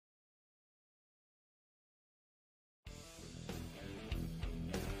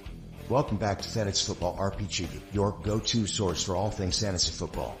Welcome back to Fantasy Football RPG, your go-to source for all things fantasy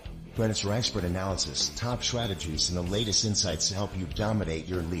football. Join us for expert analysis, top strategies, and the latest insights to help you dominate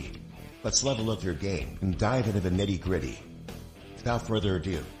your league. Let's level up your game and dive into the nitty-gritty. Without further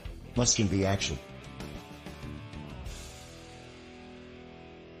ado, let's get the action.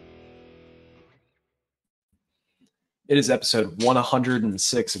 It is episode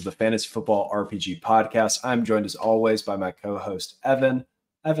 106 of the Fantasy Football RPG podcast. I'm joined as always by my co-host, Evan.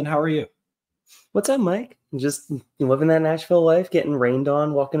 Evan, how are you? What's up, Mike? Just living that Nashville life, getting rained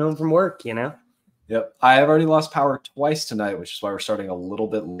on, walking home from work, you know? Yep. I have already lost power twice tonight, which is why we're starting a little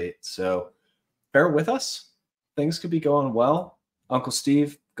bit late. So bear with us. Things could be going well. Uncle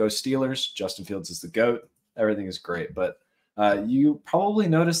Steve, go Steelers. Justin Fields is the GOAT. Everything is great. But you probably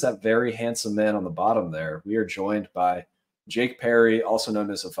noticed that very handsome man on the bottom there. We are joined by Jake Perry, also known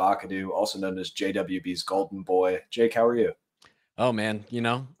as Avocado, also known as JWB's Golden Boy. Jake, how are you? Oh, man, you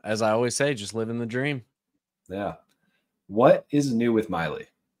know, as I always say, just living the dream. Yeah. What is new with Miley?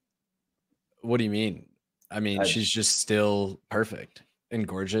 What do you mean? I mean, she's just still perfect and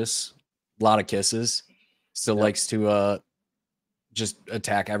gorgeous. A lot of kisses. Still likes to just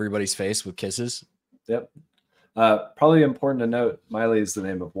attack everybody's face with kisses. Yep. Probably important to note, Miley is the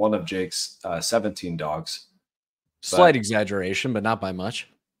name of one of Jake's 17 dogs. Slight exaggeration, but not by much.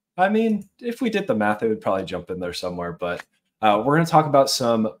 I mean, if we did the math, it would probably jump in there somewhere, but we're going to talk about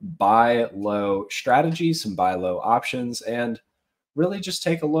some buy low strategies, some buy low options, and really just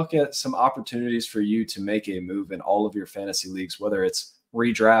take a look at some opportunities for you to make a move in all of your fantasy leagues, whether it's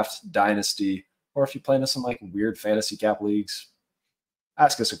redraft, dynasty, or if you play into some like weird fantasy cap leagues.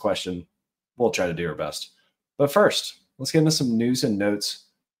 Ask us a question. We'll try to do our best. But first, let's get into some news and notes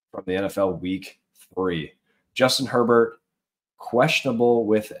from the NFL Week 3. Justin Herbert, questionable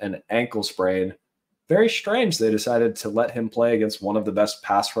with an ankle sprain. Very strange they decided to let him play against one of the best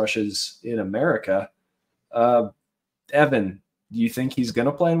pass rushes in America. Evan, do you think he's going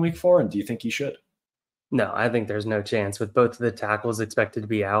to play in Week 4, and do you think he should? No, I think there's no chance. With both of the tackles expected to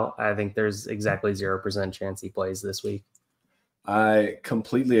be out, I think there's exactly 0% chance he plays this week. I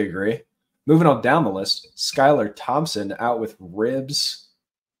completely agree. Moving on down the list, Skylar Thompson out with ribs.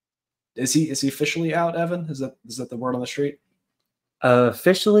 Is he officially out, Evan? Is that the word on the street?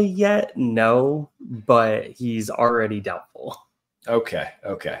 Officially yet, no, but he's already doubtful. Okay.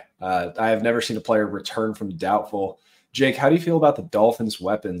 I have never seen a player return from doubtful. Jake, how do you feel about the Dolphins'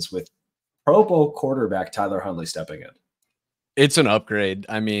 weapons with Pro Bowl quarterback Tyler Huntley stepping in? It's an upgrade.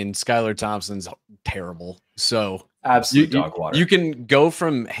 I mean, Skylar Thompson's terrible. So absolute dog water. You can go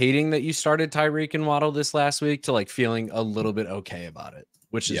from hating that you started Tyreek and Waddle this last week to like feeling a little bit okay about it,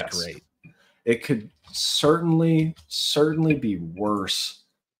 which is great. It could certainly be worse.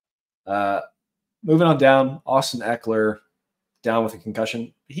 Moving on down, Austin Eckler down with a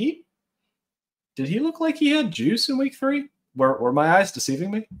concussion. Did he look like he had juice in Week 3? Were my eyes deceiving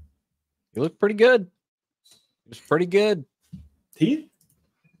me? He looked pretty good. He was pretty good. He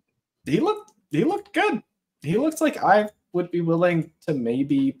looked good. He looks like I would be willing to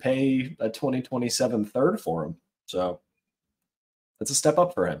maybe pay a 2027 third for him. So that's a step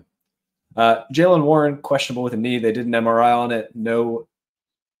up for him. Jaylen Warren, questionable with a knee. They did an MRI on it. No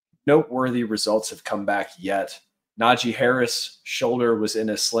noteworthy results have come back yet. Najee Harris, shoulder was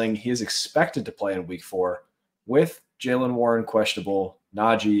in a sling. He is expected to play in Week 4 with Jaylen Warren questionable,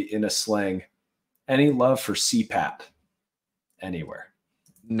 Najee in a sling. Any love for CPAT anywhere?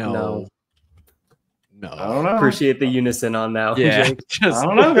 No. I don't know. Appreciate the unison on that. Yeah, I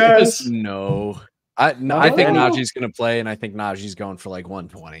don't know, guys. No. I think Najee's going to play, and I think Najee's going for like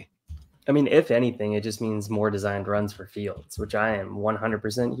 120. I mean, if anything, it just means more designed runs for Fields, which I am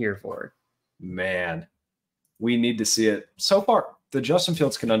 100% here for. Man, we need to see it. So far, the Justin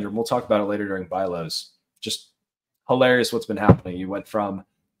Fields conundrum, we'll talk about it later during buy lows. Just hilarious what's been happening. You went from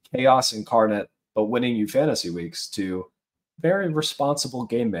chaos incarnate, but winning you fantasy weeks, to very responsible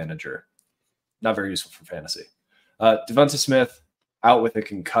game manager. Not very useful for fantasy. Devonta Smith out with a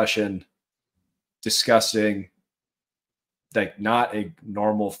concussion. Disgusting. Like not a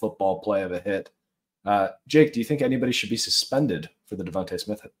normal football play of a hit. Jake, do you think anybody should be suspended for the Devonta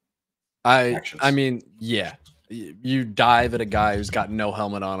Smith actions? I mean, yeah. You dive at a guy who's got no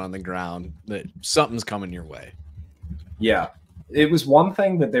helmet on the ground, that something's coming your way. Yeah. It was one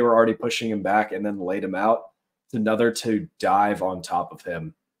thing that they were already pushing him back and then laid him out. It's another to dive on top of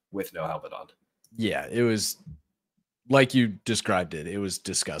him with no helmet on. Yeah, it was like you described it. It was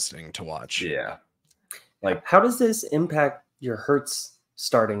disgusting to watch. Yeah. Like, how does this impact your Hurts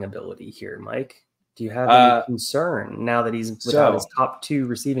starting ability here, Mike? Do you have any concern now that he's without his top 2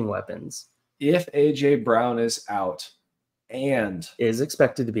 receiving weapons? If A.J. Brown is out and is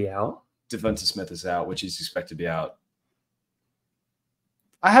expected to be out. Devonta Smith is out, which is expected to be out.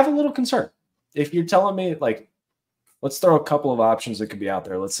 I have a little concern. If you're telling me, like, let's throw a couple of options that could be out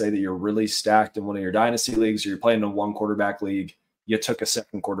there. Let's say that you're really stacked in one of your dynasty leagues, or you're playing in a one quarterback league. You took a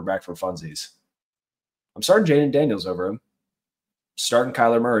second quarterback for funsies. I'm starting Jaden Daniels over him. Starting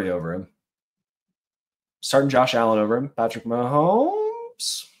Kyler Murray over him. Starting Josh Allen over him. Patrick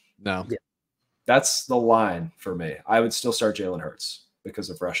Mahomes. No. Yeah. That's the line for me. I would still start Jalen Hurts because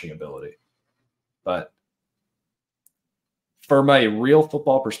of rushing ability. But from a real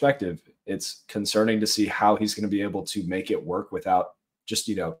football perspective, it's concerning to see how he's going to be able to make it work without just,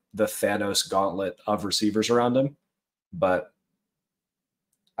 the Thanos gauntlet of receivers around him. But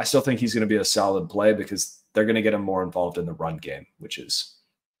I still think he's going to be a solid play because they're going to get him more involved in the run game, which is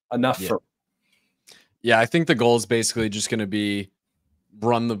enough for. Yeah, I think the goal is basically just going to be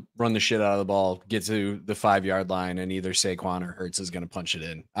run the shit out of the ball, get to the 5-yard line, and either Saquon or Hurts is going to punch it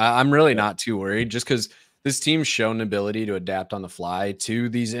in. I'm really not too worried, just because this team's shown an ability to adapt on the fly to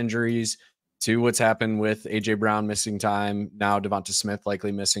these injuries, to what's happened with AJ Brown missing time, now Devonta Smith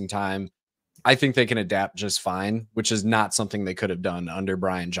likely missing time. I think they can adapt just fine, which is not something they could have done under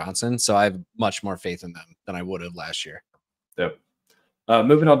Brian Johnson. So I have much more faith in them than I would have last year. Yep.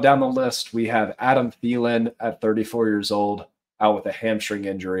 Moving on down the list, we have Adam Thielen at 34 years old, out with a hamstring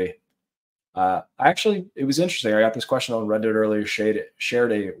injury. It was interesting. I got this question on Reddit earlier,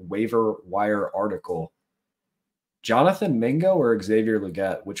 shared a waiver wire article. Jonathan Mingo or Xavier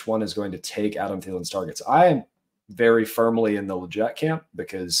Legette, which one is going to take Adam Thielen's targets? I am very firmly in the Legette camp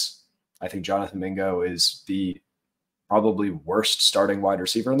because I think Jonathan Mingo is the probably worst starting wide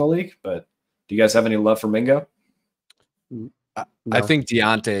receiver in the league. But do you guys have any love for Mingo? No. I think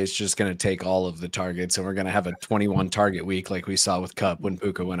Deontay is just going to take all of the targets, and we're going to have a 21 target week like we saw with Kupp when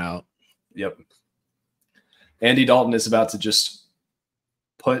Puka went out. Yep. Andy Dalton is about to just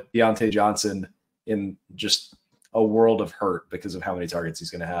put Deontay Johnson in just a world of hurt because of how many targets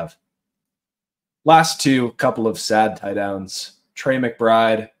he's going to have. Last two, couple of sad tie downs. Trey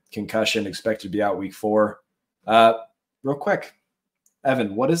McBride, concussion, expected to be out week 4. Real quick,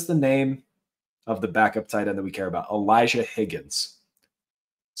 Evan, what is the name of the backup tight end that we care about? Elijah Higgins.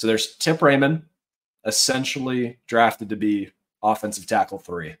 So there's Tip Raymond, essentially drafted to be offensive tackle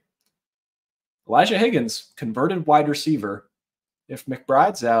 3. Elijah Higgins, converted wide receiver. If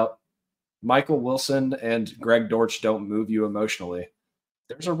McBride's out, Michael Wilson and Greg Dortch don't move you emotionally,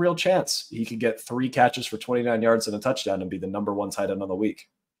 there's a real chance he could get 3 catches for 29 yards and a touchdown and be the number 1 tight end on the week.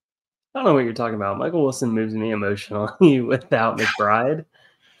 I don't know what you're talking about. Michael Wilson moves me emotionally without McBride.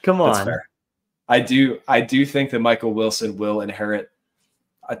 Come on. That's fair. I do think that Michael Wilson will inherit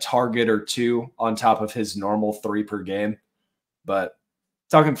a target or 2 on top of his normal 3 per game. But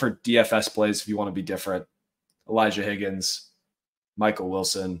talking for DFS plays, if you want to be different, Elijah Higgins, Michael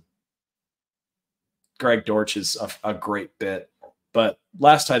Wilson, Greg Dortch is a great bit. But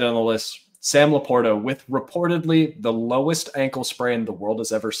last tight end on the list, Sam Laporta, with reportedly the lowest ankle sprain the world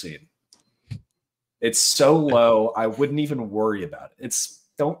has ever seen. It's so low, I wouldn't even worry about it.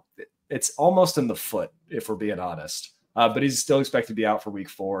 It's almost in the foot, if we're being honest. But he's still expected to be out for week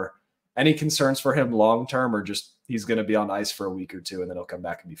 4. Any concerns for him long-term, or just he's going to be on ice for a week or 2 and then he'll come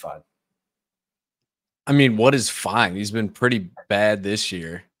back and be fine? I mean, what is fine? He's been pretty bad this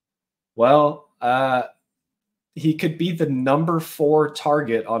year. Well, he could be the number 4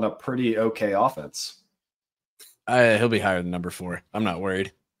 target on a pretty okay offense. He'll be higher than number 4. I'm not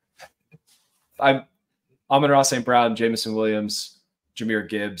worried. Amon-Ra St. Brown, Jameson Williams, Jahmyr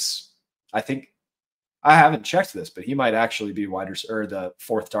Gibbs. I think I haven't checked this, but he might actually be the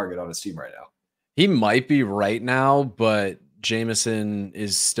 4th target on his team right now. He might be right now, but Jameson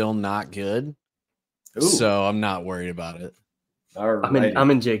is still not good. Ooh. So I'm not worried about it.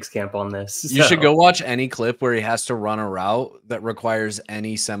 I'm in Jake's camp on this. So. You should go watch any clip where he has to run a route that requires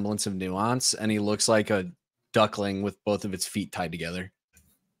any semblance of nuance, and he looks like a duckling with both of its feet tied together.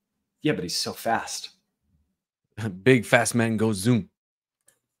 Yeah, but he's so fast. Big fast man goes zoom.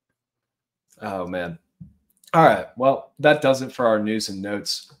 Oh, man. All right. Well, that does it for our news and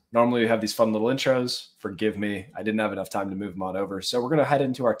notes. Normally we have these fun little intros. Forgive me. I didn't have enough time to move them on over. So we're going to head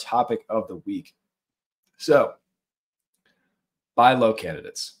into our topic of the week. So, buy low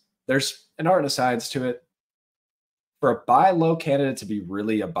candidates. There's an art and a science to it. For a buy low candidate to be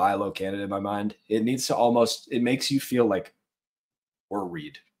really a buy low candidate in my mind, it needs to it makes you feel like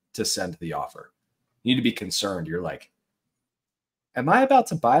worried to send the offer. You need to be concerned. You're like, am I about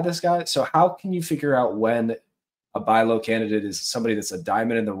to buy this guy? So how can you figure out when a buy low candidate is somebody that's a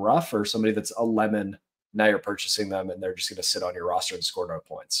diamond in the rough or somebody that's a lemon? Now you're purchasing them and they're just going to sit on your roster and score no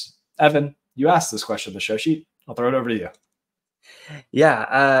points. Evan, you asked this question in the show sheet. I'll throw it over to you.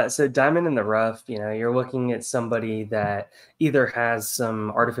 Yeah, so diamond in the rough, you're looking at somebody that either has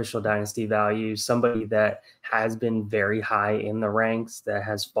some artificial dynasty value, somebody that has been very high in the ranks that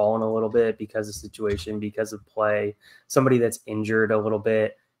has fallen a little bit because of situation, because of play, somebody that's injured a little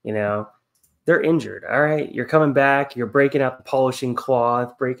bit, they're injured. All right, you're coming back, you're breaking out the polishing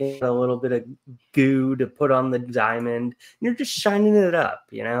cloth, breaking out a little bit of goo to put on the diamond, and you're just shining it up,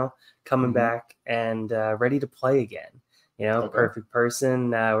 coming back and ready to play again. Okay. Perfect person.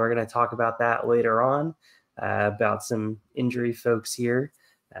 We're going to talk about that later on, about some injury folks here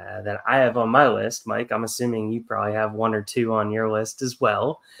that I have on my list. Mike, I'm assuming you probably have one or two on your list as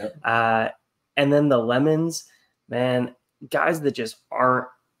well. Yep. And then the lemons, man, guys that just aren't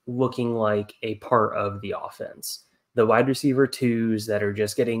looking like a part of the offense. The wide receiver twos that are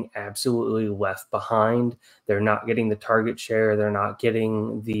just getting absolutely left behind. They're not getting the target share. They're not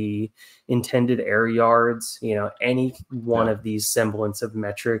getting the intended air yards, any one of these semblance of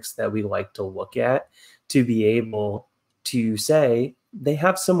metrics that we like to look at to be able to say they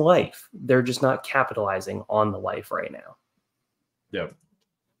have some life. They're just not capitalizing on the life right now. Yep.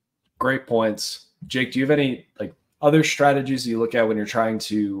 Great points. Jake, do you have any other strategies you look at when you're trying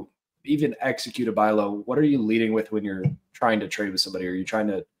to even execute a buy low? What are you leading with when you're trying to trade with somebody? Are you trying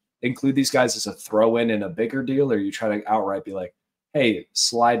to include these guys as a throw in a bigger deal? Or are you trying to outright be like, hey,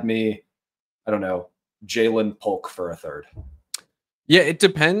 slide me, I don't know, Jalen Polk for a third? Yeah, it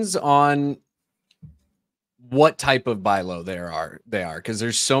depends on what type of buy low they are, because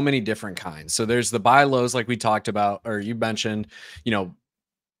there's so many different kinds. So there's the buy lows like we talked about, or you mentioned,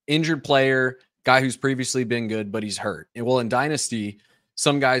 injured player, guy who's previously been good, but he's hurt. And well, in Dynasty,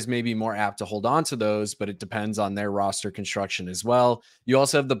 some guys may be more apt to hold on to those, but it depends on their roster construction as well. You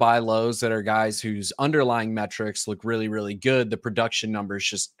also have the buy lows that are guys whose underlying metrics look really, really good. The production numbers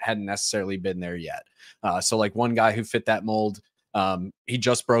just hadn't necessarily been there yet. So like one guy who fit that mold, he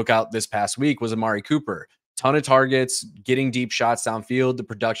just broke out this past week, was Amari Cooper. Ton of targets, getting deep shots downfield. The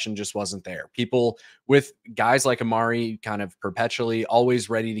production just wasn't there. People with guys like Amari kind of perpetually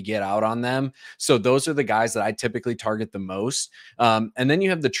always ready to get out on them. So those are the guys that I typically target the most. And then you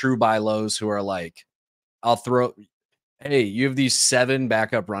have the true buy lows who are like, hey, you have these 7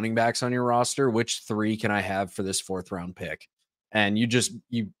 backup running backs on your roster. Which 3 can I have for this 4th round pick? And you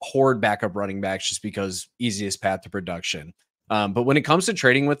hoard backup running backs just because easiest path to production. But when it comes to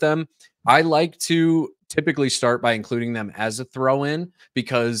trading with them, I like to typically start by including them as a throw in,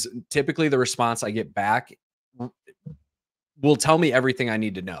 because typically the response I get back will tell me everything I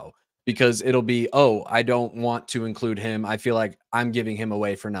need to know, because it'll be, oh, I don't want to include him. I feel like I'm giving him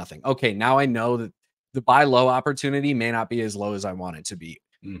away for nothing. Okay, now I know that the buy low opportunity may not be as low as I want it to be.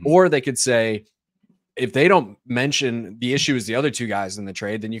 Or they could say, if they don't mention the issue is the other 2 guys in the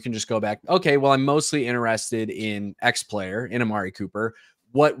trade, then you can just go back. Okay, well, I'm mostly interested in X player, in Amari Cooper.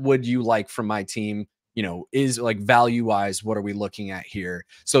 What would you like from my team? Is like value wise, what are we looking at here?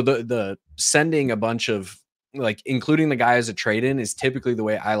 So the sending a bunch of including the guy as a trade in is typically the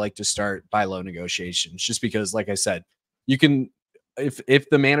way I like to start buy low negotiations, just because, like I said, you can, if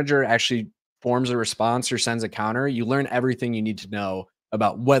the manager actually forms a response or sends a counter, you learn everything you need to know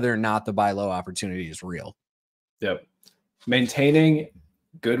about whether or not the buy low opportunity is real. Yep. Maintaining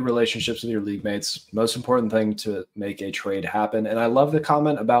good relationships with your league mates, most important thing to make a trade happen. And I love the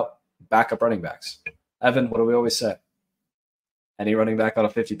comment about backup running backs. Evan, what do we always say? Any running back on a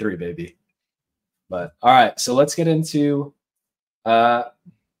 53, baby. But all right, so let's get into well,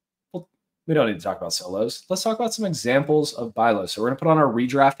 we don't need to talk about solos. Let's talk about some examples of buy lows. So we're going to put on our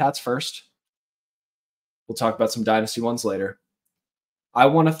redraft hats first. We'll talk about some dynasty ones later. I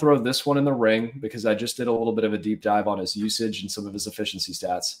want to throw this one in the ring because I just did a little bit of a deep dive on his usage and some of his efficiency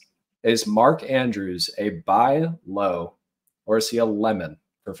stats. Is Mark Andrews a buy low, or is he a lemon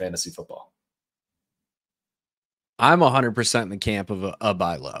for fantasy football? I'm 100% in the camp of a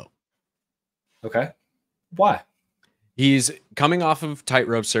buy low. Okay. Why? He's coming off of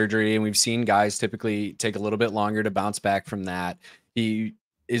tightrope surgery, and we've seen guys typically take a little bit longer to bounce back from that.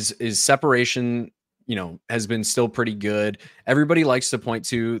 His separation, has been still pretty good. Everybody likes to point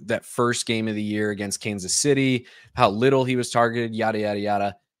to that first game of the year against Kansas City, how little he was targeted, yada, yada,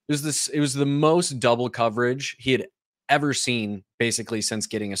 yada. It was the most double coverage he had ever seen, basically, since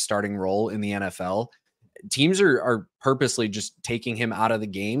getting a starting role in the NFL. Teams are purposely just taking him out of the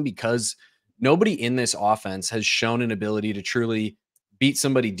game because nobody in this offense has shown an ability to truly beat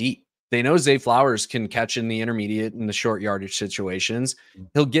somebody deep. They know Zay Flowers can catch in the intermediate and the short yardage situations.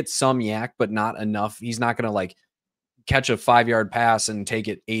 He'll get some yak, but not enough. He's not going to catch a 5-yard pass and take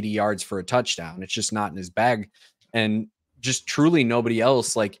it 80 yards for a touchdown. It's just not in his bag. And just truly nobody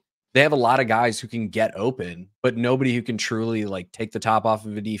else. they have a lot of guys who can get open, but nobody who can truly like take the top off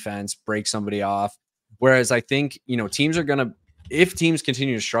of a defense, break somebody off. Whereas I think, teams are going to, if teams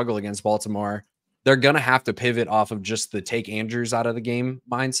continue to struggle against Baltimore, they're going to have to pivot off of just the take Andrews out of the game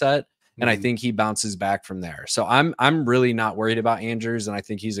mindset. And I think he bounces back from there. So I'm really not worried about Andrews. And I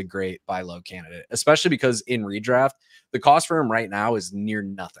think he's a great buy low candidate, especially because in redraft, the cost for him right now is near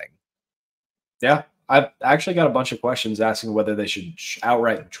nothing. Yeah. I've actually got a bunch of questions asking whether they should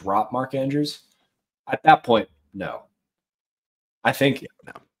outright drop Mark Andrews. At that point, no. I think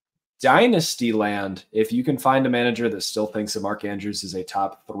Dynasty land, if you can find a manager that still thinks that Mark Andrews is a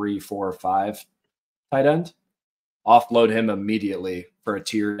top 3, 4, 5 tight end, offload him immediately for a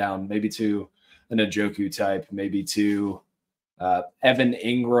tier down, maybe to an Njoku type, maybe to Evan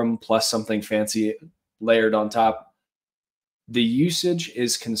Ingram plus something fancy layered on top. The usage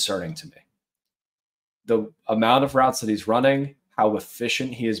is concerning to me. The amount of routes that he's running, how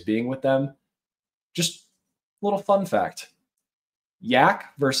efficient he is being with them. Just a little fun fact.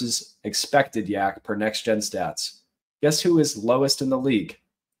 Yak versus expected yak per next gen stats. Guess who is lowest in the league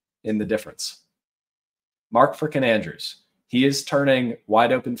in the difference? Mark frickin' Andrews. He is turning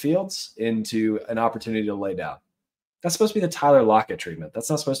wide open fields into an opportunity to lay down. That's supposed to be the Tyler Lockett treatment. That's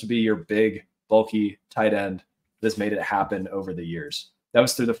not supposed to be your big, bulky tight end that's made it happen over the years. That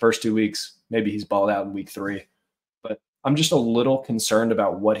was through the first 2 weeks. Maybe he's balled out in week 3. But I'm just a little concerned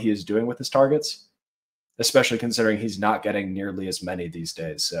about what he is doing with his targets, especially considering he's not getting nearly as many these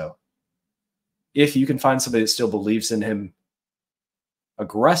days. So if you can find somebody that still believes in him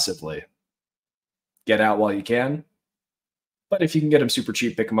aggressively, get out while you can. But if you can get him super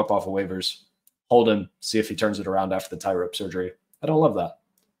cheap, pick him up off of waivers, hold him, see if he turns it around after the tie rope surgery. I don't love that.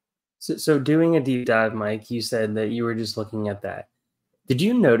 So doing a deep dive, Mike, you said that you were just looking at that. Did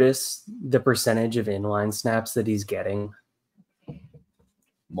you notice the percentage of inline snaps that he's getting?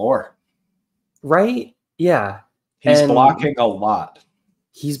 More. Right? Yeah. He's blocking a lot.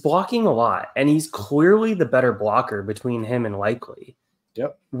 He's blocking a lot, and he's clearly the better blocker between him and Likely.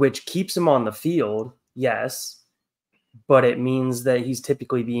 Yep. Which keeps him on the field, yes, but it means that he's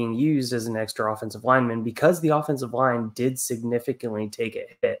typically being used as an extra offensive lineman because the offensive line did significantly take a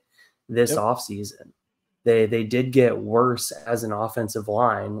hit this offseason. They did get worse as an offensive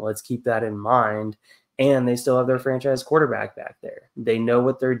line. Let's keep that in mind. And they still have their franchise quarterback back there. They know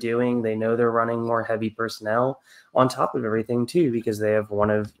what they're doing. They know they're running more heavy personnel on top of everything too, because they have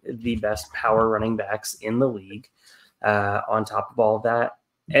one of the best power running backs in the league on top of all of that.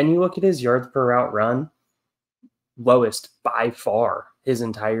 And you look at his yards per route run, lowest by far his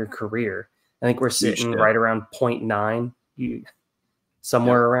entire career. I think we're sitting right around 0.9,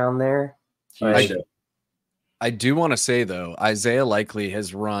 somewhere around there. I do want to say, though, Isaiah Likely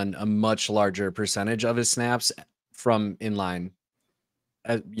has run a much larger percentage of his snaps from inline,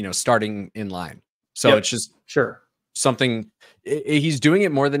 starting in line. So it's just something he's doing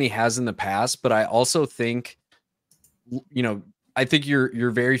it more than he has in the past. But I also think, I think you're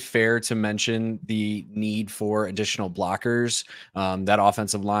very fair to mention the need for additional blockers. That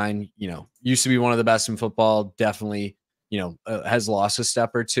offensive line, used to be one of the best in football. Definitely, has lost a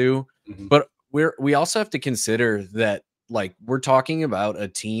step or two. But we also have to consider that, like, we're talking about a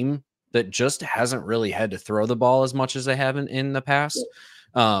team that just hasn't really had to throw the ball as much as they haven't in the past.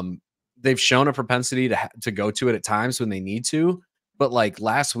 They've shown a propensity to go to it at times when they need to. But like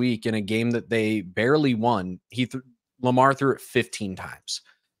last week in a game that they barely won, Lamar threw it 15 times.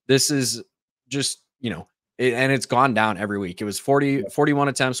 This is just, and it's gone down every week. It was 41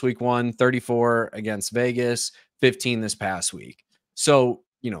 attempts week 1, 34 against Vegas, 15 this past week. So,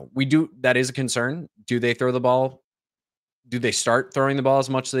 that is a concern. Do they throw the ball? Do they start throwing the ball as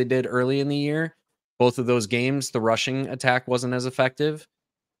much as they did early in the year? Both of those games, the rushing attack wasn't as effective.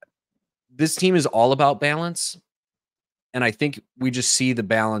 This team is all about balance. And I think we just see the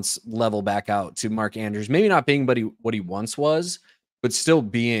balance level back out to Mark Andrews, maybe not being what he once was, but still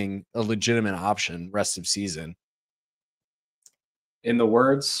being a legitimate option rest of season. In the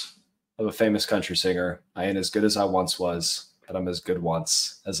words of a famous country singer, I ain't as good as I once was, but I'm as good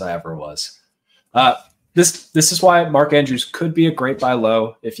once as I ever was. This is why Mark Andrews could be a great buy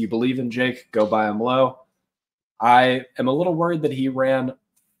low. If you believe in Jake, go buy him low. I am a little worried that he ran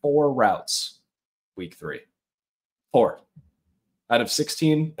 4 routes week 3. 4. Out of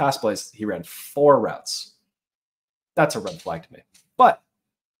 16 pass plays, he ran 4 routes. That's a red flag to me. But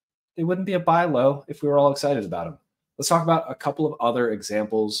it wouldn't be a buy low if we were all excited about him. Let's talk about a couple of other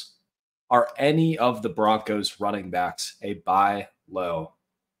examples. Are any of the Broncos running backs a buy low?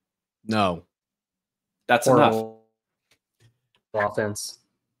 No. That's enough. Offense.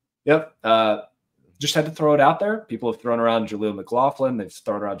 Yep. just had to throw it out there. People have thrown around Jaleel McLaughlin. They've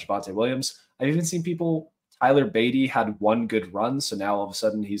thrown around Javonte Williams. I've even seen people, Tyler Beatty had one good run, so now all of a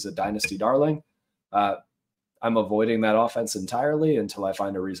sudden he's a dynasty darling. I'm avoiding that offense entirely until I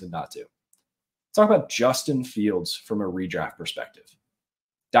find a reason not to. Let's talk about Justin Fields from a redraft perspective.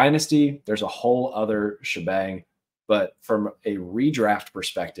 Dynasty, there's a whole other shebang, but from a redraft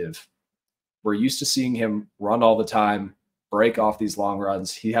perspective, we're used to seeing him run all the time, break off these long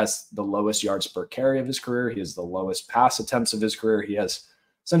runs. He has the lowest yards per carry of his career. He has the lowest pass attempts of his career. He has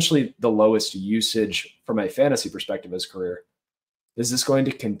essentially the lowest usage from a fantasy perspective of his career. Is this going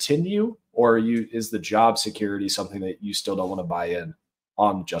to continue, or is the job security something that you still don't want to buy in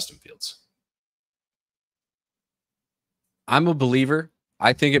on Justin Fields? I'm a believer.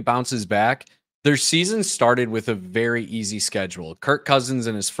 I think it bounces back. Their season started with a very easy schedule. Kirk Cousins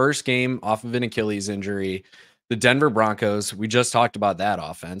in his first game off of an Achilles injury. The Denver Broncos, we just talked about that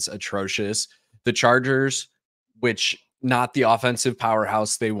offense, atrocious. The Chargers, which not the offensive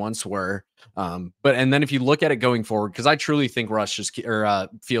powerhouse they once were. And then if you look at it going forward, because I truly think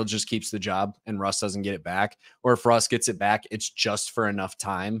Fields just keeps the job and Russ doesn't get it back. Or if Russ gets it back, it's just for enough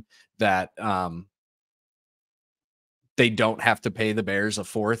time that they don't have to pay the Bears a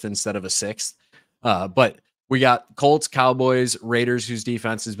fourth instead of a sixth. But we got Colts, Cowboys, Raiders, whose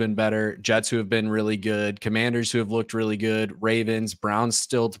defense has been better, Jets, who have been really good, Commanders, who have looked really good, Ravens, Browns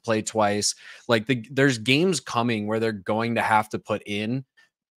still to play twice. Like there's games coming where they're going to have to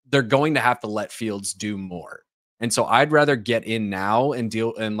they're going to have to let Fields do more. And so I'd rather get in now and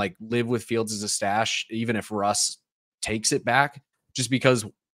live with Fields as a stash, even if Russ takes it back, just because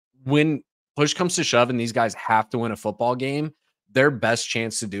when push comes to shove and these guys have to win a football game, their best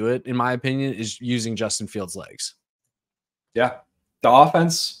chance to do it, in my opinion, is using Justin Fields' legs. Yeah. The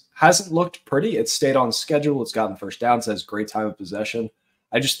offense hasn't looked pretty. It's stayed on schedule. It's gotten first downs, has great time of possession.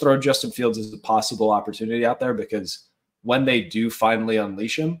 I just throw Justin Fields as a possible opportunity out there because when they do finally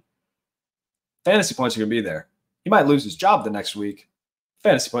unleash him, fantasy points are going to be there. He might lose his job the next week.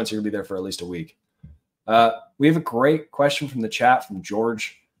 Fantasy points are going to be there for at least a week. We have a great question from the chat from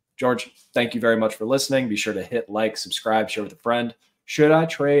George. George, thank you very much for listening. Be sure to hit like, subscribe, share with a friend. Should I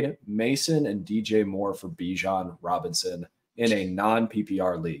trade Mason and DJ Moore for Bijan Robinson in a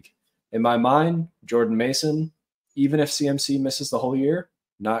non-PPR league? In my mind, Jordan Mason, even if CMC misses the whole year,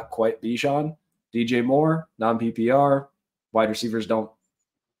 not quite Bijan. DJ Moore, non-PPR. Wide receivers don't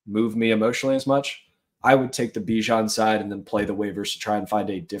move me emotionally as much. I would take the Bijan side and then play the waivers to try and find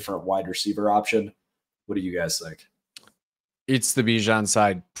a different wide receiver option. What do you guys think? It's the Bijan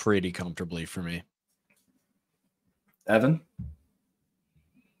side pretty comfortably for me. Evan?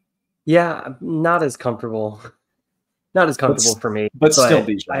 Yeah, not as comfortable. Not as comfortable for me. But still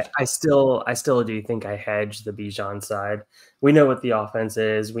Bijan. I still do think I hedge the Bijan side. We know what the offense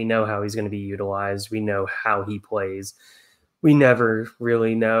is. We know how he's going to be utilized. We know how he plays. We never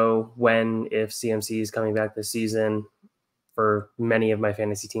really know if CMC is coming back this season. For many of my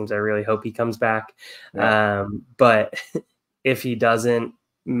fantasy teams, I really hope he comes back. Yeah. But if he doesn't,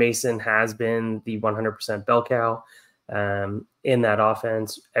 Mason has been the 100% bell cow in that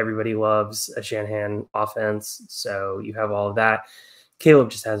offense. Everybody loves a Shanahan offense, so you have all of that.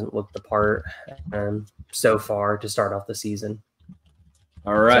 Caleb just hasn't looked the part so far to start off the season.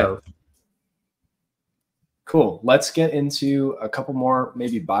 All right. Cool. Let's get into a couple more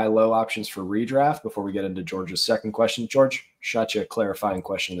maybe buy low options for redraft before we get into George's second question. George, shot you a clarifying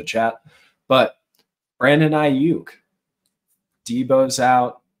question in the chat. But Brandon Ayuk, Debo's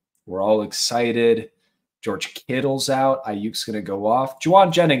out. We're all excited. George Kittle's out. Ayuk's going to go off.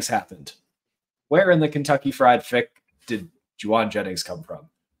 Juwan Jennings happened. Where in the Kentucky Fried Fick did Juwan Jennings come from?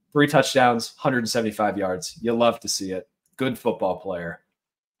 3 touchdowns, 175 yards. You love to see it. Good football player.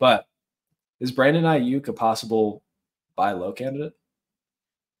 But is Brandon Ayuk a possible buy low candidate?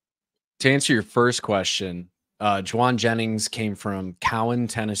 To answer your first question, Juwan Jennings came from Cowan,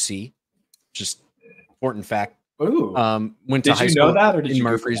 Tennessee. Just important fact. Ooh. Went to high school know that, or did in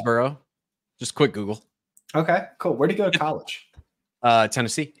Murfreesboro. Just quick Google. Okay, cool. Where'd he go to college?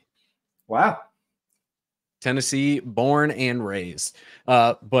 Tennessee. Wow. Tennessee, born and raised.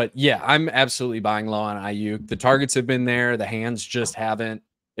 But yeah, I'm absolutely buying low on Ayuk. The targets have been there. The hands just haven't.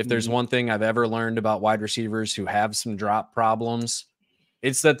 If there's one thing I've ever learned about wide receivers who have some drop problems,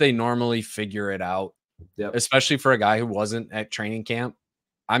 it's that they normally figure it out. Yep. Especially for a guy who wasn't at training camp.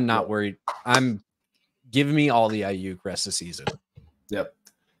 I'm not worried. Give me all the Ayuk rest of the season. Yep.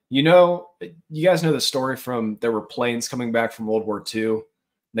 You guys know the story from there were planes coming back from World War II.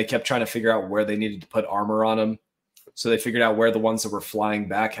 They kept trying to figure out where they needed to put armor on them. So they figured out where the ones that were flying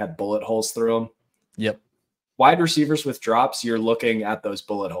back had bullet holes through them. Yep. Wide receivers with drops, you're looking at those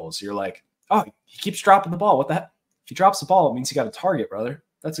bullet holes. You're like, Oh, he keeps dropping the ball. What the heck? If he drops the ball, it means he got a target, brother.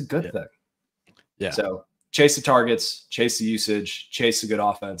 That's a good thing. Yeah. So chase the targets, chase the usage, chase a good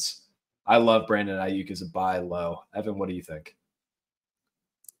offense. I love Brandon Ayuk as a buy low. Evan, what do you think?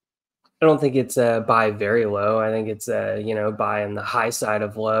 I don't think it's a buy very low. I think it's a, buy on the high side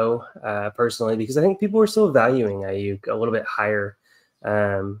of low, personally, because I think people are still valuing Ayuk a little bit higher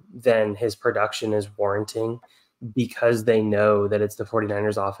than his production is warranting, because they know that it's the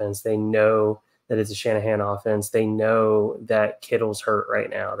 49ers offense. They know that it's a Shanahan offense. They know that Kittle's hurt right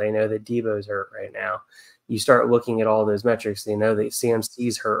now. They know that Debo's hurt right now. You start looking at all those metrics, they know that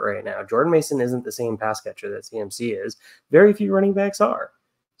CMC's hurt right now. Jordan Mason isn't the same pass catcher that CMC is. Very few running backs are.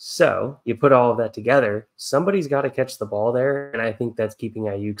 So you put all of that together, somebody's got to catch the ball there. And I think that's keeping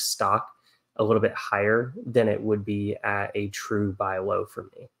Ayuk's stock a little bit higher than it would be at a true buy low for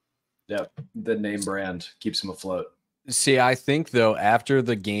me. Yeah, the name brand keeps him afloat. See, I think though, after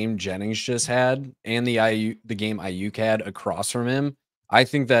the game Jennings just had and the game Ayuk had across from him, I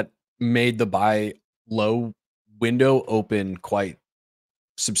think that made the buy low window open quite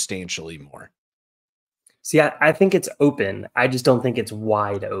substantially more. See, I think it's open. I just don't think it's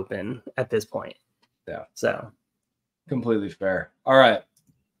wide open at this point. Yeah. So completely fair. All right.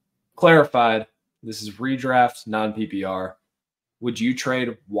 Clarified. This is redraft, non-PPR. Would you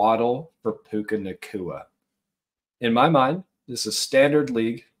trade Waddle for Puka Nacua? In my mind, this is a standard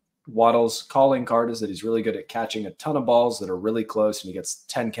league. Waddle's calling card is that he's really good at catching a ton of balls that are really close, and he gets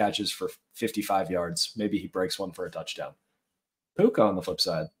 10 catches for 55 yards. Maybe he breaks one for a touchdown. Puka, on the flip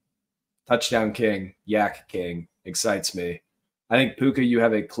side, touchdown king, yak king, excites me. I think Puka, you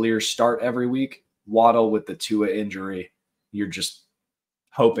have a clear start every week. Waddle with the Tua injury, you're just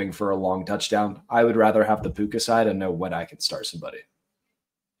hoping for a long touchdown. I would rather have the Puka side and know when I can start somebody.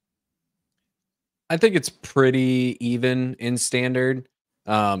 I think it's pretty even in standard.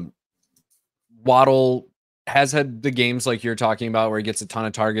 Waddle has had the games like you're talking about where he gets a ton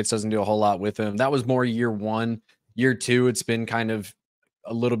of targets, doesn't do a whole lot with him. That was more year one. Year two, it's been kind of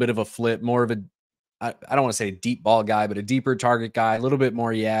a little bit of a flip, more of a, I don't want to say a deep ball guy, but a deeper target guy, a little bit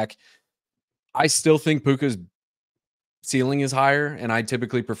more yak. I still think Puka's ceiling is higher, and I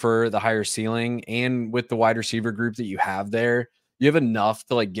typically prefer the higher ceiling. And with the wide receiver group that you have there, you have enough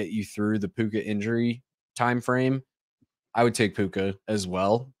to like get you through the Puka injury time frame. I would take Puka as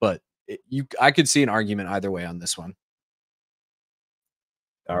well, but I could see an argument either way on this one.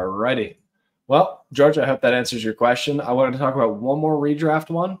 All righty. Well, George, I hope that answers your question. I wanted to talk about one more redraft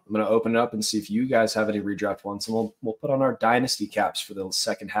one. I'm going to open it up and see if you guys have any redraft ones, and we'll put on our dynasty caps for the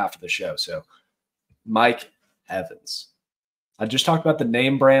second half of the show. So, Mike Evans. I just talked about the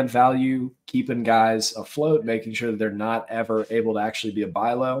name brand value, keeping guys afloat, making sure that they're not ever able to actually be a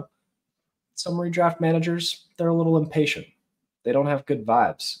buy low. Some redraft managers, they're a little impatient. They don't have good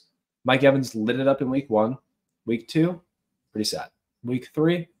vibes. Mike Evans lit it up in week 1. Week 2, pretty sad. Week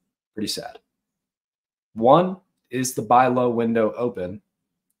 3, pretty sad. 1, is the buy low window open?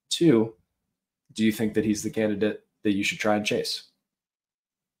 2, do you think that he's the candidate that you should try and chase?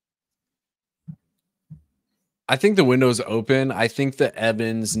 I think the window's open. I think the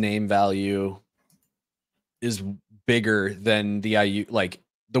Evans name value is bigger than the Ayuk. Like,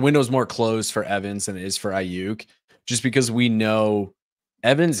 the window's more closed for Evans than it is for Ayuk, just because we know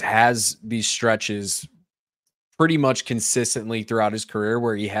Evans has these stretches pretty much consistently throughout his career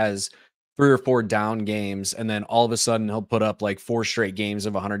where he has 3 or 4 down games, and then all of a sudden he'll put up like 4 straight games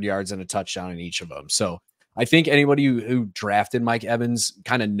of 100 yards and a touchdown in each of them. So I think anybody who drafted Mike Evans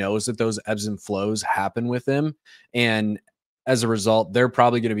kind of knows that those ebbs and flows happen with him. And as a result, they're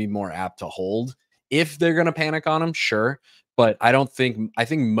probably going to be more apt to hold. If they're going to panic on him, sure. But I think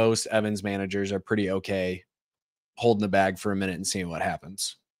most Evans managers are pretty okay holding the bag for a minute and seeing what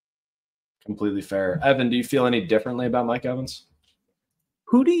happens. Completely fair. Evan, do you feel any differently about Mike Evans?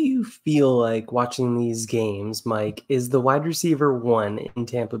 Who do you feel like watching these games, Mike, is the wide receiver 1 in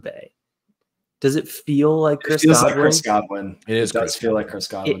Tampa Bay? Does it feel like Chris Godwin? Like Chris Godwin. It does feel like Chris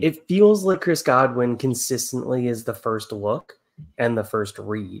Godwin. It feels like Chris Godwin consistently is the first look and the first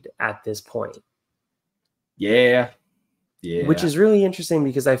read at this point. Yeah. Which is really interesting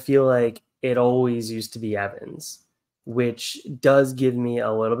because I feel like it always used to be Evans, which does give me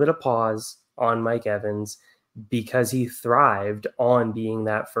a little bit of pause on Mike Evans because he thrived on being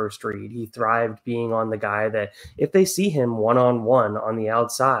that first read. He thrived being on the guy that if they see him one-on-one on the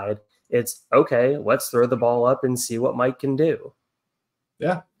outside, it's okay, let's throw the ball up and see what Mike can do.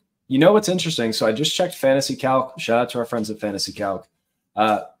 Yeah. You know what's interesting? So I just checked Fantasy Calc. Shout out to our friends at Fantasy Calc.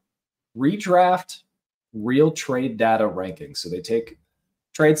 Redraft real trade data rankings. So they take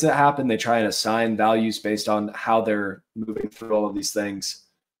trades that happen, they try and assign values based on how they're moving through all of these things.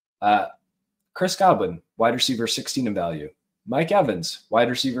 Chris Godwin, wide receiver 16 in value. Mike Evans, wide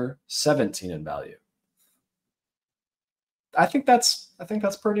receiver 17 in value. I think that's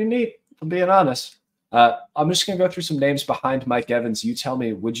pretty neat, if I'm being honest. I'm just going to go through some names behind Mike Evans. You tell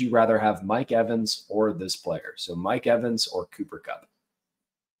me, would you rather have Mike Evans or this player? So Mike Evans or Cooper Kupp?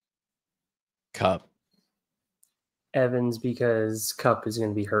 Kupp. Evans, because Kupp is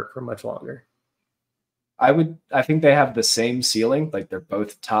going to be hurt for much longer. I think they have the same ceiling. Like they're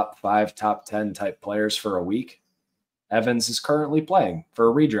both top 5, top 10 type players for a week. Evans is currently playing for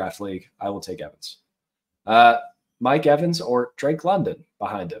a redraft league. I will take Evans. Mike Evans or Drake London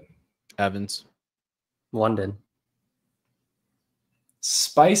behind him? Evans. London.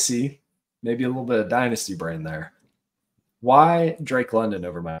 Spicy. Maybe a little bit of dynasty brain there. Why Drake London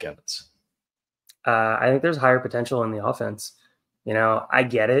over Mike Evans? I think there's higher potential in the offense. You know, I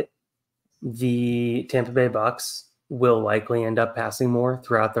get it. The Tampa Bay Bucks will likely end up passing more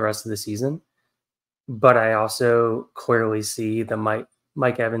throughout the rest of the season. But I also clearly see that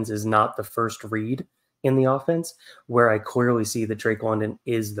Mike Evans is not the first read in the offense, where I clearly see that Drake London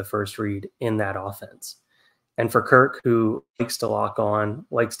is the first read in that offense. And for Kirk, who likes to lock on,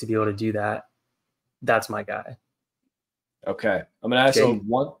 likes to be able to do that, that's my guy. Okay. I'm going to ask you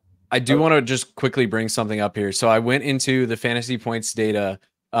one. I do want to just quickly bring something up here. So I went into the fantasy points data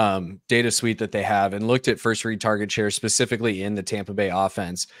suite that they have and looked at first read target share specifically in the Tampa Bay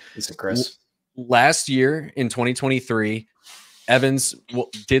offense. Is it Chris? Last year in 2023, Evans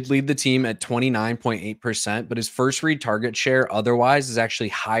did lead the team at 29.8%, but his first read target share otherwise is actually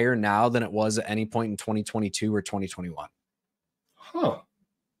higher now than it was at any point in 2022 or 2021. Huh.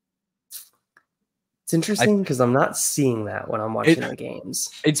 It's interesting because I'm not seeing that when I'm watching the games.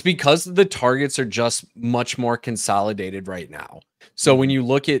 It's because the targets are just much more consolidated right now. So when you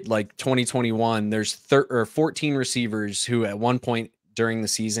look at like 2021, there's 14 receivers who at one point during the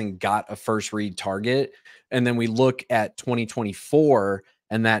season got a first read target. And then we look at 2024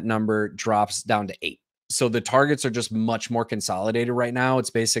 and that number drops down to 8. So the targets are just much more consolidated right now. It's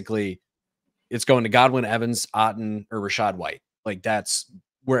basically, it's going to Godwin, Evans, Otten, or Rachaad White. Like that's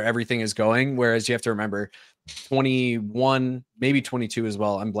where everything is going. Whereas you have to remember 21, maybe 22 as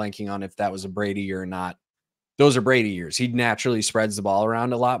well. I'm blanking on if that was a Brady or not. Those are Brady years. He naturally spreads the ball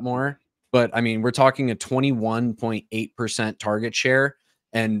around a lot more. But I mean, we're talking a 21.8% target share,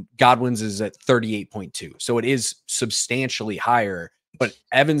 and Godwin's is at 38.2. So it is substantially higher, but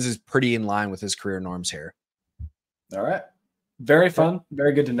Evans is pretty in line with his career norms here. All right. Very fun.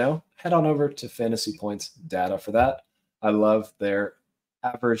 Very good to know. Head on over to Fantasy Points data for that. I love their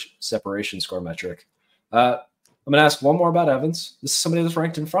average separation score metric. I'm going to ask one more about Evans. This is somebody that's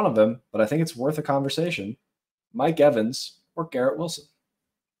ranked in front of him, but I think it's worth a conversation. Mike Evans or Garrett Wilson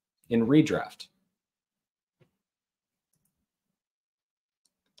in redraft?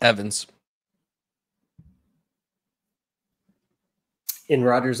 Evans. In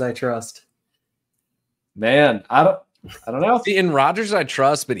Rodgers, I trust. Man, I don't know. See, in Rodgers, I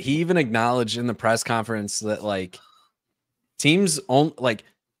trust, but he even acknowledged in the press conference that like teams own like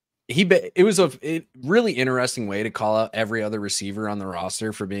it was a really interesting way to call out every other receiver on the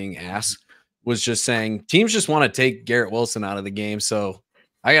roster for being ass. Was just saying teams just want to take Garrett Wilson out of the game, so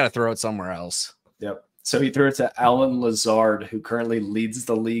I got to throw it somewhere else. Yep. So he threw it to Alan Lazard, who currently leads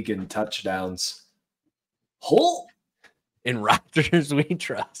the league in touchdowns. Hole in Raptors, we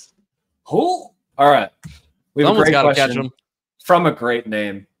trust. Hole. All right. We have a great question catch from a great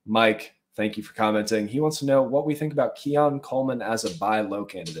name, Mike. Thank you for commenting. He wants to know what we think about Keon Coleman as a buy low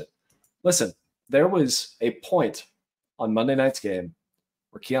candidate. Listen, there was a point on Monday night's game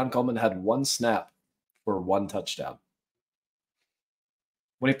where Keon Coleman had one snap for one touchdown.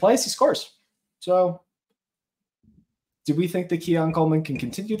 When he plays, he scores. So do we think that Keon Coleman can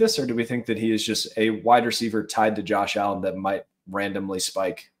continue this, or do we think that he is just a wide receiver tied to Josh Allen that might randomly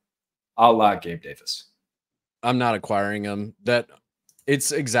spike a la Gabe Davis? I'm not acquiring him. That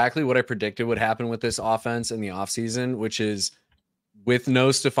it's exactly what I predicted would happen with this offense in the offseason, which is with no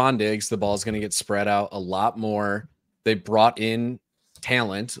Stephon Diggs, the ball is going to get spread out a lot more. They brought in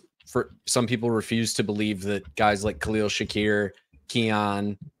talent. For some people refuse to believe that guys like Khalil Shakir,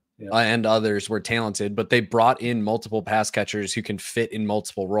 Keon, and others were talented, but they brought in multiple pass catchers who can fit in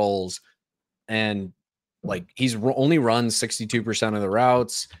multiple roles. And like he's only runs 62% of the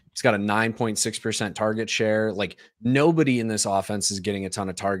routes. He's got a 9.6% target share. Like nobody in this offense is getting a ton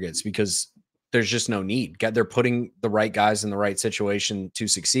of targets because there's just no need. They're putting the right guys in the right situation to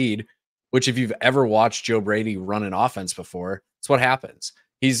succeed, which if you've ever watched Joe Brady run an offense before, it's what happens.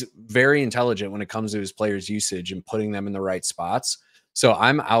 He's very intelligent when it comes to his players' usage and putting them in the right spots. So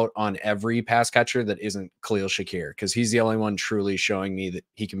I'm out on every pass catcher that isn't Khalil Shakir because he's the only one truly showing me that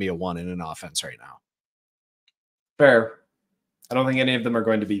he can be a one in an offense right now. Fair. I don't think any of them are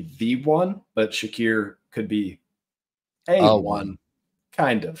going to be the one, but Shakir could be a one,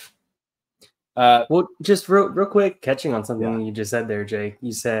 kind of. Well, just real quick, catching on something you just said there, Jake.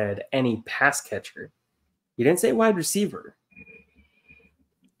 You said any pass catcher. You didn't say wide receiver.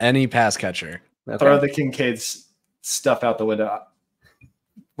 Any pass catcher. Okay. Throw the Kincaid's stuff out the window.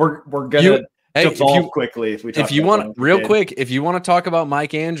 We're gonna devolve quickly if we talk. If you want real quick, if you want to talk about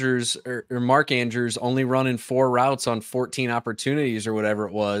Mike Andrews or Mark Andrews only running 4 routes on 14 opportunities or whatever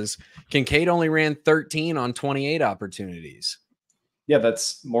it was, Kincaid only ran 13 on 28 opportunities. Yeah,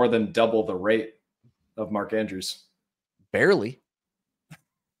 that's more than double the rate of Mark Andrews. Barely.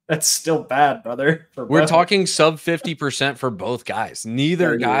 That's still bad, brother. We're talking sub 50% for both guys.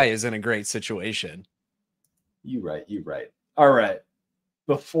 Neither guy is in a great situation. You right. All right.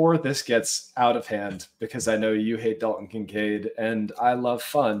 Before this gets out of hand, because I know you hate Dalton Kincaid and I love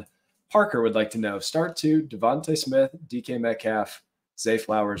fun, Parker would like to know, start 2, Devontae Smith, DK Metcalf, Zay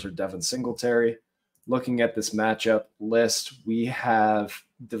Flowers, or Devin Singletary. Looking at this matchup list, we have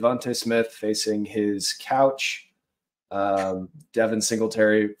Devontae Smith facing his couch, Devin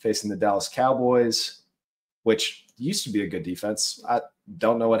Singletary facing the Dallas Cowboys, which used to be a good defense. I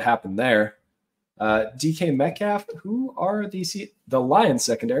don't know what happened there. DK Metcalf, who are the Lions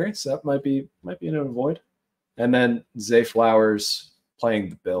secondary, so that might be an avoid. And then Zay Flowers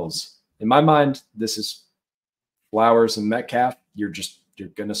playing the Bills. In my mind, this is Flowers and Metcalf. You're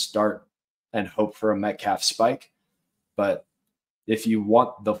gonna start and hope for a Metcalf spike. But if you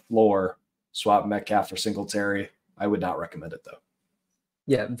want the floor, swap Metcalf for Singletary. I would not recommend it, though.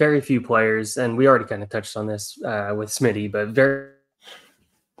 Yeah, very few players, and we already kind of touched on this with Smitty, but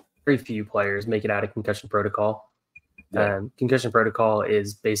very few players make it out of concussion protocol. Yeah. Concussion protocol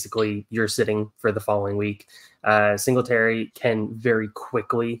is basically you're sitting for the following week. Singletary can very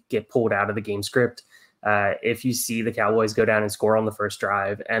quickly get pulled out of the game script. If you see the Cowboys go down and score on the first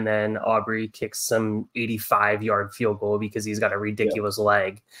drive, and then Aubrey kicks some 85-yard field goal because he's got a ridiculous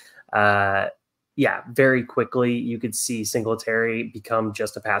leg, very quickly you could see Singletary become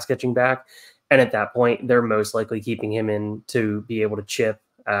just a pass-catching back. And at that point, they're most likely keeping him in to be able to chip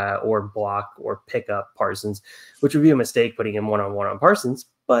or block or pick up Parsons, which would be a mistake putting him one-on-one on Parsons,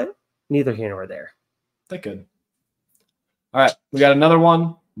 but neither here nor there. They could. All right, we got another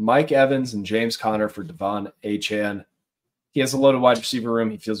one. Mike Evans and James Conner for Devon Achane. He has a loaded wide receiver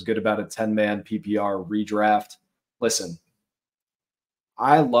room. He feels good about a 10-man PPR redraft. Listen,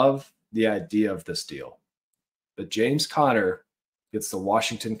 I love the idea of this deal, but James Conner gets the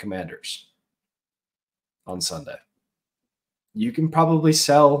Washington Commanders on Sunday. You can probably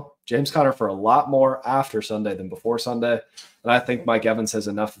sell James Conner for a lot more after Sunday than before Sunday. And I think Mike Evans has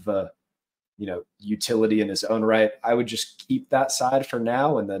enough of a utility in his own right. I would just keep that side for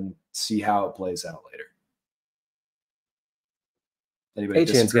now and then see how it plays out later.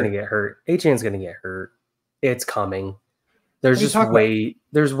 Achane's going to get hurt. Achane's going to get hurt. It's coming. There's just way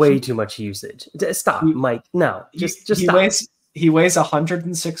too much usage. Stop, Mike. No, just stop. He weighs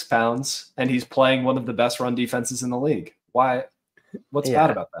 106 pounds and he's playing one of the best run defenses in the league. Why? What's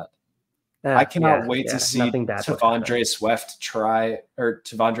bad about that? I cannot wait to see T'Vondre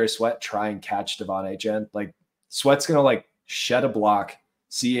Sweat try and catch Devon Achane. Like Sweat's gonna shed a block,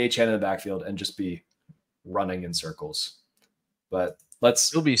 see Achane in the backfield, and just be running in circles. But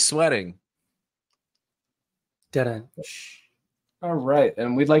he'll be sweating. All right,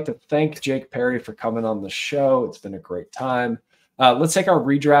 and we'd like to thank Jake Perry for coming on the show. It's been a great time. Let's take our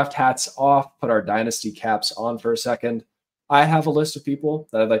redraft hats off, put our dynasty caps on for a second. I have a list of people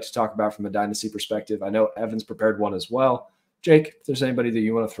that I'd like to talk about from a dynasty perspective. I know Evan's prepared one as well. Jake, if there's anybody that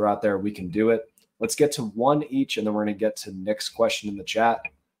you want to throw out there, we can do it. Let's get to one each, and then we're going to get to Nick's question in the chat.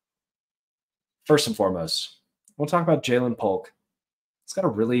 First and foremost, we'll talk about Jalen Polk. He's got a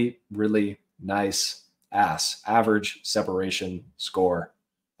really, really nice average separation score.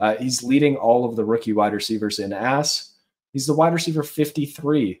 He's leading all of the rookie wide receivers in ass. He's the wide receiver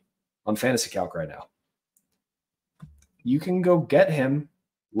 53 on Fantasy Calc right now. You can go get him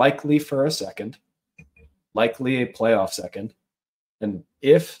likely for a second, likely a playoff second. And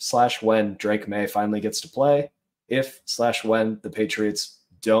if/when Drake May finally gets to play, if/when the Patriots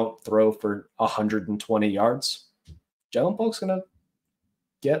don't throw for 120 yards, Jalen Polk's going to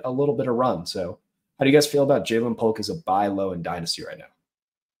get a little bit of run. So how do you guys feel about Jalen Polk as a buy low in Dynasty right now?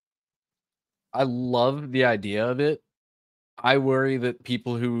 I love the idea of it. I worry that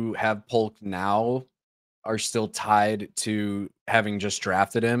people who have Polk now are still tied to having just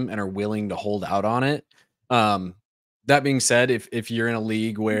drafted him and are willing to hold out on it. That being said, if you're in a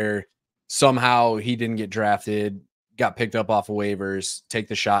league where somehow he didn't get drafted, got picked up off of waivers, take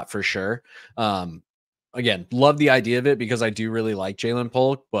the shot for sure. Again, love the idea of it because I do really like Jalen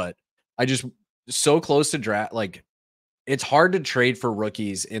Polk, but I just so close to draft. Like, it's hard to trade for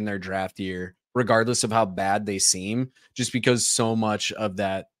rookies in their draft year, regardless of how bad they seem, just because so much of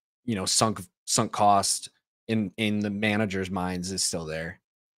that, sunk cost in the manager's minds is still there.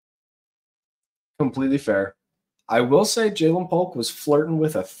 Completely fair. I will say Jalen Polk was flirting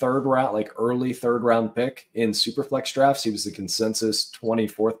with a third round, like early third round pick in Superflex drafts. He was the consensus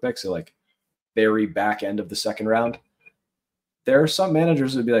 24th pick, so like very back end of the second round. There are some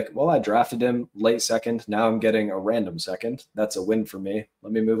managers who would be like, well, I drafted him late second. Now I'm getting a random second. That's a win for me.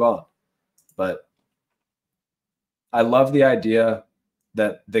 Let me move on. But I love the idea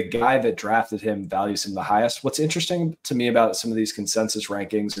that the guy that drafted him values him the highest. What's interesting to me about some of these consensus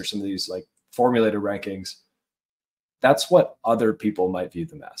rankings or some of these like formulated rankings, that's what other people might view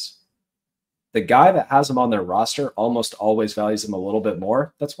them as. The guy that has them on their roster almost always values them a little bit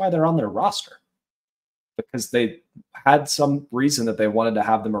more. That's why they're on their roster, because they had some reason that they wanted to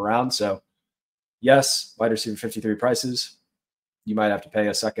have them around. So yes, wide receiver 53 prices, you might have to pay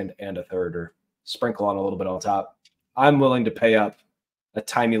a second and a third or sprinkle on a little bit on top. I'm willing to pay up a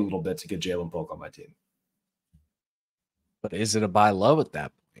tiny little bit to get Jalen Polk on my team. But is it a buy low at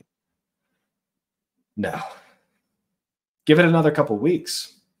that point? No. Give it another couple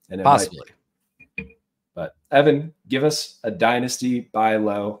weeks. And it possibly. But Evan, give us a dynasty buy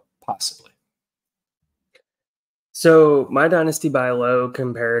low, possibly. So my dynasty buy low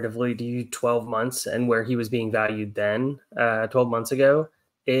comparatively to 12 months and where he was being valued then, 12 months ago,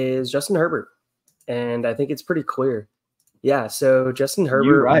 is Justin Herbert. And I think it's pretty clear. Yeah, so Justin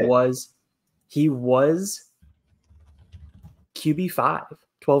Herbert was QB5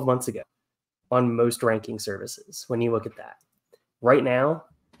 12 months ago on most ranking services when you look at that. Right now,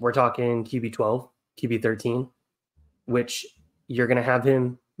 we're talking QB12, QB13, which you're going to have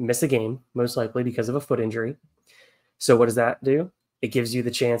him miss a game, most likely because of a foot injury. So what does that do? It gives you the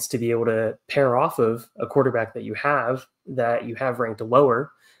chance to be able to pair off of a quarterback that you have ranked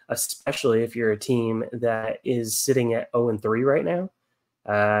lower, especially if you're a team that is sitting at 0-3 right now.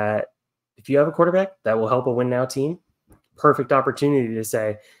 If you have a quarterback that will help a win now team, perfect opportunity to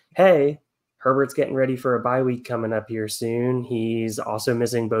say, hey, Herbert's getting ready for a bye week coming up here soon. He's also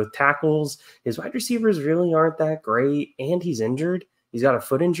missing both tackles. His wide receivers really aren't that great, and he's injured. He's got a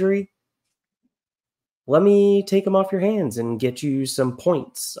foot injury. Let me take him off your hands and get you some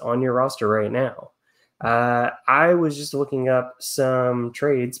points on your roster right now. I was just looking up some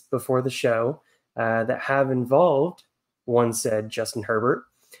trades before the show that have involved, one said Justin Herbert.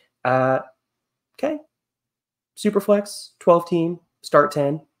 Okay. Superflex, 12 team, start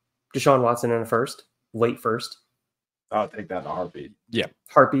 10. Deshaun Watson in a first, late first. I'll take that in a heartbeat. Yeah.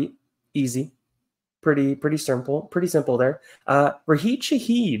 Heartbeat, easy. Pretty simple there. Rachaad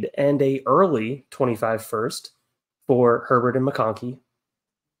Shaheed and a early 25 first for Herbert and McConkey.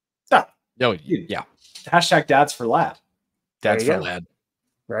 Ah, yeah. Hashtag dads for lad. Dads for lad.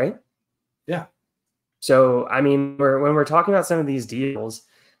 Right? Yeah. So, I mean, when we're talking about some of these deals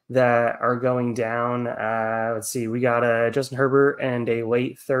that are going down, let's see, we got a Justin Herbert and a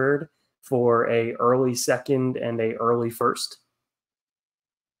late third for a early second and a early first.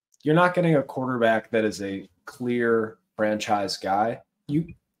 You're not getting a quarterback that is a clear franchise guy.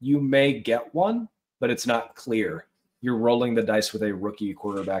 You may get one, but it's not clear. You're rolling the dice with a rookie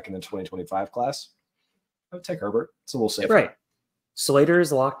quarterback in the 2025 class. I would take Herbert. So we'll see. Right. Slater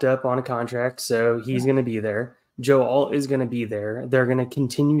is locked up on a contract, so he's going to be there. Joe Alt is going to be there. They're going to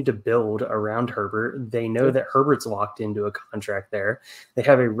continue to build around Herbert. They know that Herbert's locked into a contract there. They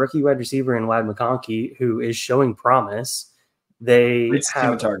have a rookie wide receiver in Ladd McConkey who is showing promise. They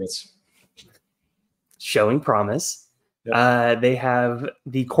have targets showing promise. Yep. They have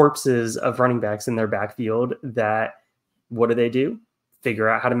the corpses of running backs in their backfield that, what do? Figure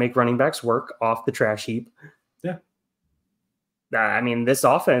out how to make running backs work off the trash heap. Yeah. I mean, this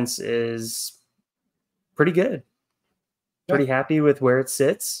offense is pretty good. Pretty happy with where it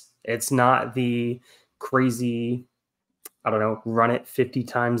sits. It's not the crazy, run it 50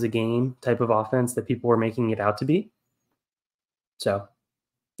 times a game type of offense that people were making it out to be. So,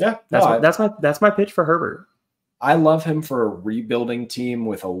 yeah, that's my pitch for Herbert. I love him for a rebuilding team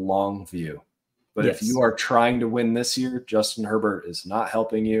with a long view. But if you are trying to win this year, Justin Herbert is not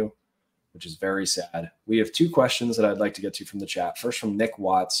helping you, which is very sad. We have two questions that I'd like to get to from the chat. First, from Nick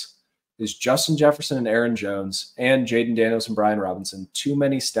Watts. Is Justin Jefferson and Aaron Jones and Jaden Daniels and Brian Robinson too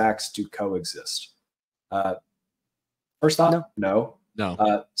many stacks to coexist? First thought, no.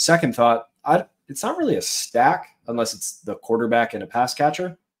 No. Second thought, it's not really a stack unless it's the quarterback and a pass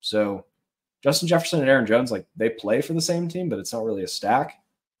catcher. So Justin Jefferson and Aaron Jones, like they play for the same team, but it's not really a stack.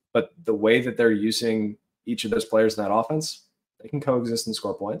 But the way that they're using each of those players in that offense, they can coexist and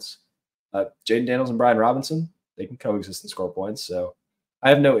score points. Jaden Daniels and Brian Robinson, they can coexist and score points. So I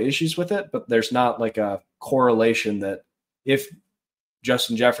have no issues with it, but there's not like a correlation that if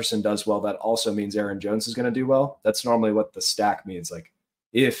Justin Jefferson does well, that also means Aaron Jones is going to do well. That's normally what the stack means. Like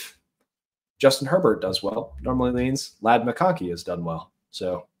if Justin Herbert does well, normally means Ladd McConkey has done well.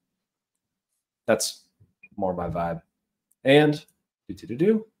 So that's more my vibe. And if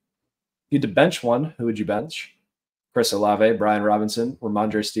you had to bench one, who would you bench? Chris Olave, Brian Robinson,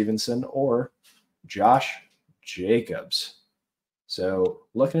 Ramondre Stevenson, or Josh Jacobs? So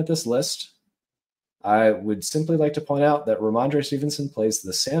looking at this list, I would simply like to point out that Ramondre Stevenson plays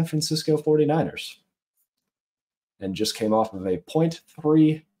the San Francisco 49ers and just came off of a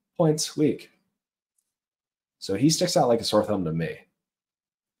 0.3 points week. So he sticks out like a sore thumb to me.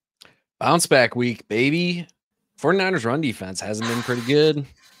 Bounce back week, baby. 49ers run defense hasn't been pretty good.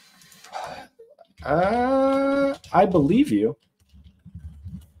 I believe you.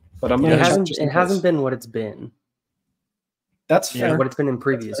 But I'm it hasn't been what it's been. That's fair. What it's been in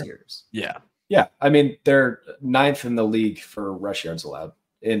previous years. Yeah. Yeah. I mean, they're 9th in the league for rush yards allowed.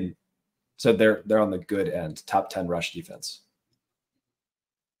 So they're on the good end, top 10 rush defense.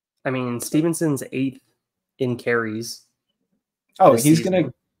 I mean, Stevenson's 8th in carries. Oh, he's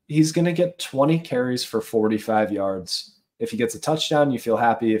gonna get 20 carries for 45 yards. If he gets a touchdown, you feel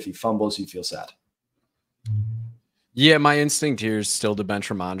happy. If he fumbles, you feel sad. Yeah, my instinct here is still to bench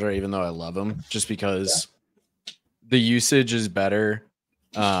Ramondre, even though I love him, just because the usage is better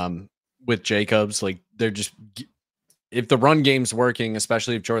with Jacobs. Like they're just, if the run game's working,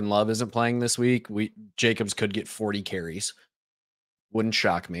 especially if Jordan Love isn't playing this week, Jacobs could get 40 carries. Wouldn't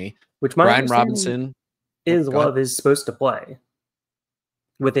shock me. Which Brian Robinson Love is supposed to play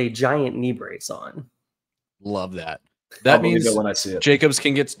with a giant knee brace on. Love that. That means when I see it, Jacobs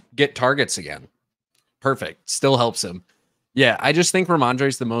can get targets again. Perfect. Still helps him. Yeah, I just think Ramondre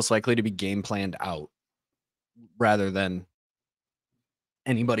is the most likely to be game planned out rather than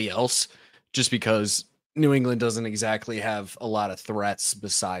anybody else, just because New England doesn't exactly have a lot of threats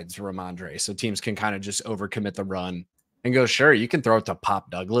besides Ramondre. So teams can kind of just overcommit the run and go, sure, you can throw it to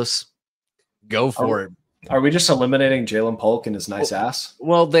Pop Douglas. Go for it. Are we just eliminating Jalen Polk and his nice ass?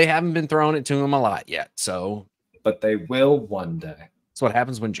 Well, they haven't been throwing it to him a lot yet. So, but they will one day. That's what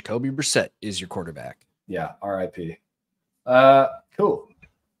happens when Jacoby Brissett is your quarterback. Yeah, RIP. Cool.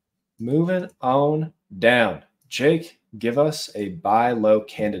 Moving on down. Jake, give us a buy low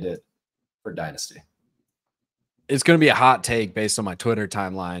candidate for Dynasty. It's going to be a hot take based on my Twitter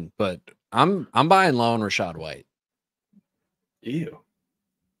timeline, but I'm buying low on Rachaad White. Ew.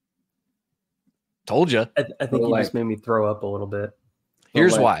 Told you. I think you just made me throw up a little bit.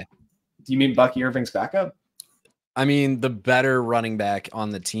 Here's why. Do you mean Bucky Irving's backup? I mean, the better running back on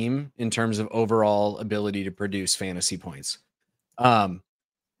the team in terms of overall ability to produce fantasy points.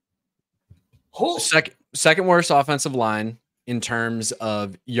 Second worst offensive line in terms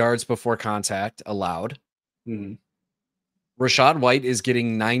of yards before contact allowed. Mm-hmm. Rachaad White is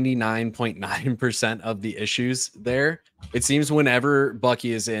getting 99.9% of the issues there. It seems whenever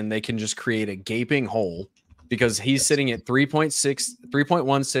Bucky is in, they can just create a gaping hole because he's sitting at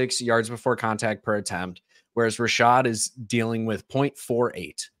 3.16 yards before contact per attempt, whereas Rachaad is dealing with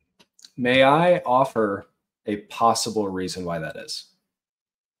 0.48. May I offer a possible reason why that is?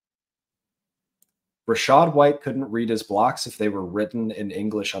 Rachaad White couldn't read his blocks if they were written in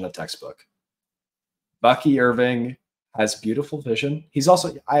English on a textbook. Bucky Irving has beautiful vision. He's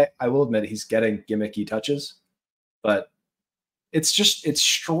also, I will admit, he's getting gimmicky touches, but it's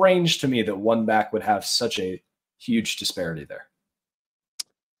strange to me that one back would have such a huge disparity there.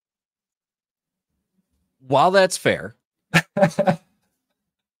 While that's fair,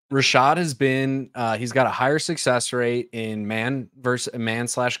 Rachaad has been, he's got a higher success rate in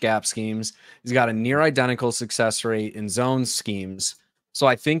man/gap schemes. He's got a near identical success rate in zone schemes. So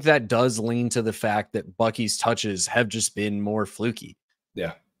I think that does lean to the fact that Bucky's touches have just been more fluky.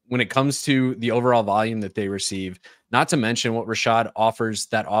 Yeah. When it comes to the overall volume that they receive, not to mention what Rachaad offers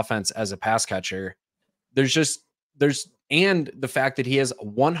that offense as a pass catcher, and the fact that he has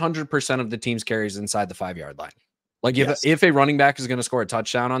 100% of the team's carries inside the 5-yard line. Like if a running back is going to score a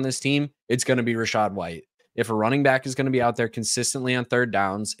touchdown on this team, it's going to be Rachaad White. If a running back is going to be out there consistently on third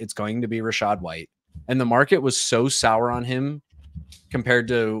downs, it's going to be Rachaad White. And the market was so sour on him compared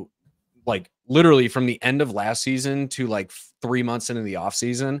to like literally from the end of last season to like 3 months into the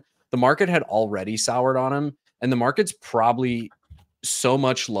offseason, the market had already soured on him. And the market's probably so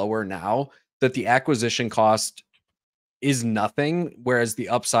much lower now that the acquisition cost is nothing, whereas the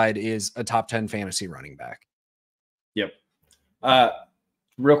upside is a top 10 fantasy running back. Yep.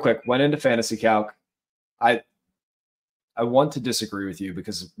 Real quick, went into fantasy calc. I want to disagree with you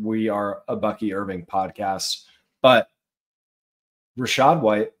because we are a Bucky Irving podcast, but Rachaad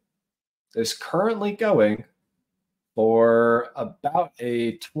White is currently going for about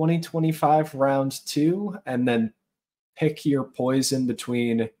a 2025 round 2, and then pick your poison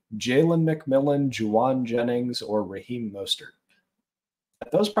between Jalen McMillan, Juwan Jennings, or Raheem Mostert.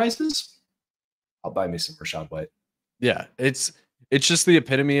 At those prices, I'll buy me some Rachaad White. Yeah, it's just the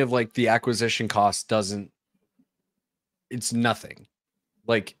epitome of like the acquisition cost doesn't. It's nothing.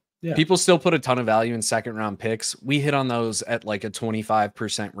 Like people still put a ton of value in second round picks. We hit on those at like a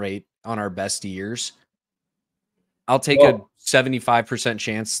 25% rate on our best years. I'll take a 75%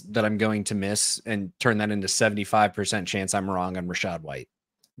 chance that I'm going to miss and turn that into 75% chance I'm wrong on Rachaad White.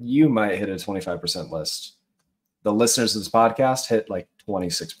 You might hit a 25% list. The listeners of this podcast hit like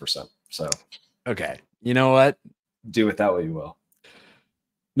 26%. So, okay. You know what? Do with that what you will.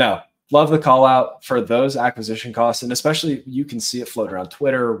 No, love the call out for those acquisition costs. And especially you can see it floating around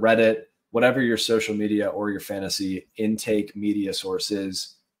Twitter, Reddit, whatever your social media or your fantasy intake media source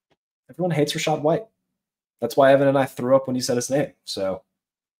is. Everyone hates Rachaad White. That's why Evan and I threw up when you said his name. So,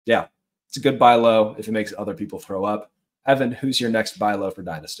 yeah, it's a good buy low if it makes other people throw up. Evan, who's your next buy low for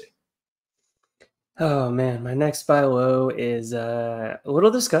Dynasty? Oh, man, my next buy low is a little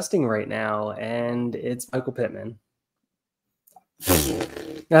disgusting right now, and it's Michael Pittman.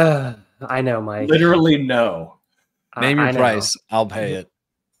 I know, Mike. Literally no. Name your price. I'll pay it.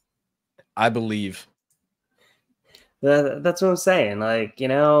 I believe. That's what I'm saying. Like,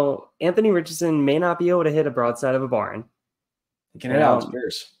 Anthony Richardson may not be able to hit a broadside of a barn. He can hit Alex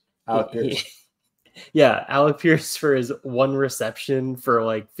Pierce. Yeah, Alec Pierce for his one reception for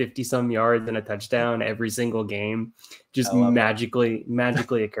like 50-some yards and a touchdown every single game just magically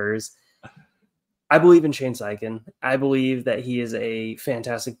occurs. I believe in Shane Steichen. I believe that he is a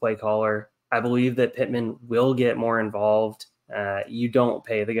fantastic play caller. I believe that Pittman will get more involved. You don't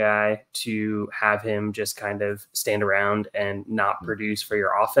pay the guy to have him just kind of stand around and not produce for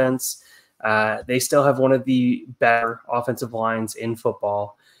your offense. They still have one of the better offensive lines in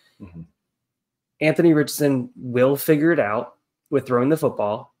football. Mm-hmm. Anthony Richardson will figure it out with throwing the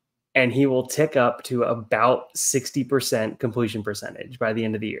football, and he will tick up to about 60% completion percentage by the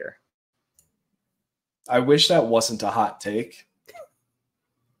end of the year. I wish that wasn't a hot take.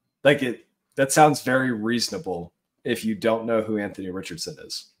 That sounds very reasonable if you don't know who Anthony Richardson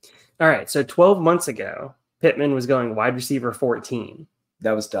is. All right, so 12 months ago, Pittman was going wide receiver 14.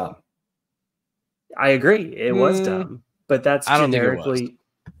 That was dumb. I agree. It was dumb, but that's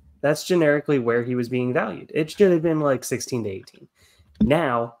generically where he was being valued. It should have been like 16 to 18.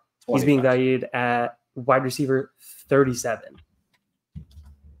 Now 25. He's being valued at wide receiver 37.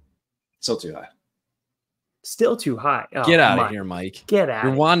 Still too high. Still too high. Oh, get out of here, Mike. Get out.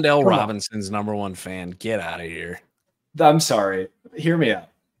 You're Wan'Dale Robinson's #1 fan. Get out of here. I'm sorry. Hear me out.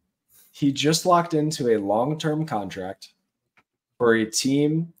 He just locked into a long-term contract for a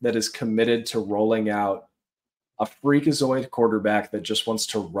team that is committed to rolling out a freakazoid quarterback that just wants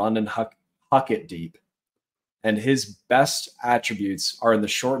to run and huck it deep. And his best attributes are in the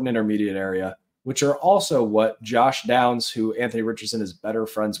short and intermediate area, which are also what Josh Downs, who Anthony Richardson is better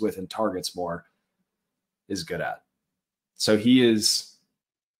friends with and targets more, is good at. So he is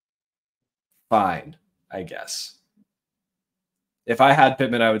fine, I guess. If I had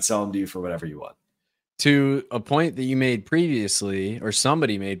Pittman, I would sell him to you for whatever you want. To a point that you made previously, or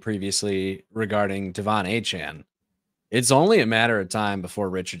somebody made previously regarding Devon Achane, it's only a matter of time before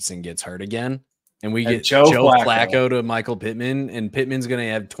Richardson gets hurt again. And we get Joe Flacco to Michael Pittman, and Pittman's going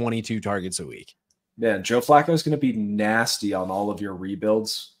to have 22 targets a week. Man, Joe Flacco is going to be nasty on all of your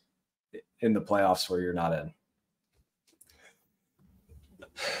rebuilds in the playoffs where you're not in.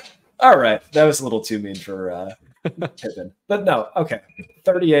 All right. That was a little too mean for Pittman. But no, okay.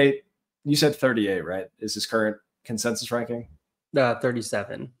 38. You said 38, right? Is his current consensus ranking?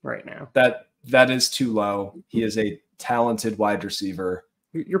 37 right now. That is too low. He is a talented wide receiver.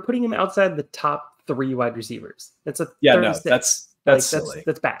 You're putting him outside the top 3 wide receivers. That's a 36. No, that's silly.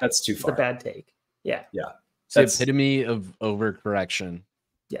 That's bad. That's too far. It's a bad take. Yeah. It's the epitome of overcorrection.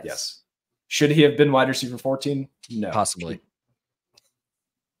 Yes. Should he have been wide receiver 14? No. Possibly.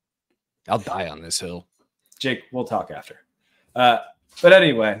 I'll die on this hill. Jake, we'll talk after. But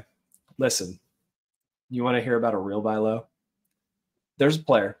anyway, listen. You want to hear about a real buy low? There's a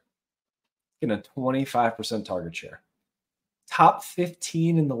player getting a 25% target share. Top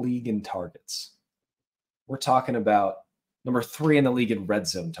 15 in the league in targets. We're talking about number 3 in the league in red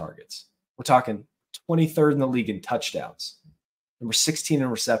zone targets. We're talking 23rd in the league in touchdowns, number 16 in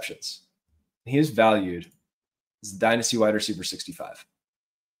receptions. He is valued as a dynasty wide receiver 65.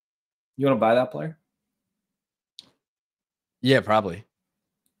 You want to buy that player? Yeah, probably.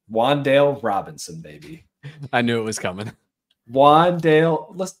 Wan'Dale Robinson, baby. I knew it was coming.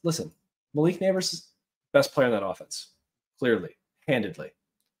 Wan'Dale, listen, Malik Neighbors is best player in that offense, clearly, handedly.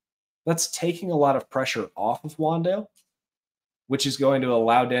 That's taking a lot of pressure off of Wan'Dale, which is going to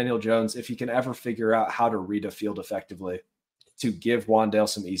allow Daniel Jones, if he can ever figure out how to read a field effectively, to give Wan'Dale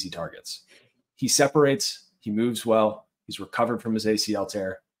some easy targets. He separates, he moves well, he's recovered from his ACL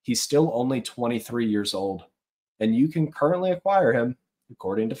tear. He's still only 23 years old, and you can currently acquire him,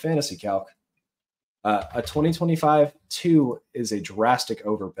 according to Fantasy Calc. A 2025-2 is a drastic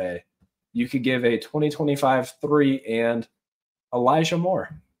overpay. You could give a 2025-3 and Elijah Moore,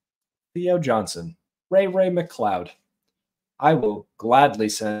 Theo Johnson, Ray McLeod. I will gladly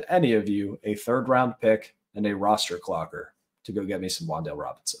send any of you a third-round pick and a roster clocker to go get me some Wan'Dale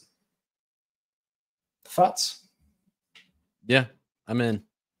Robinson. Thoughts? Yeah, I'm in.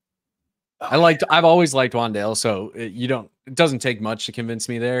 I've always liked Wan'Dale, so it doesn't take much to convince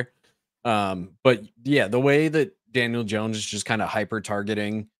me there. But yeah, the way that Daniel Jones is just kind of hyper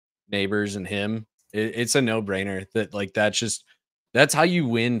targeting Neighbors and him, it's a no-brainer that's how you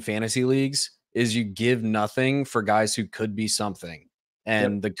win fantasy leagues, is you give nothing for guys who could be something.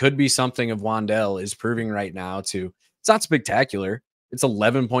 And the could be something of Wan'Dale is proving right now it's not spectacular. It's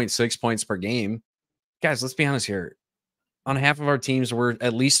 11.6 points per game. Guys, let's be honest here. On half of our teams, we're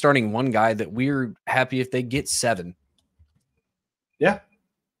at least starting one guy that we're happy if they get 7. Yeah.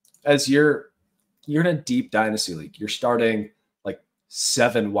 As you're in a deep dynasty league, you're starting like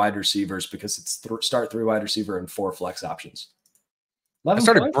 7 wide receivers because it's start 3 wide receiver and 4 flex options. I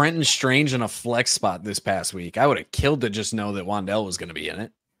started Brenton Strange in a flex spot this past week. I would have killed to just know that Wan'Dale was going to be in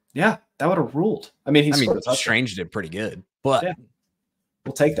it. Yeah, that would have ruled. I mean, Strange did pretty good, but yeah,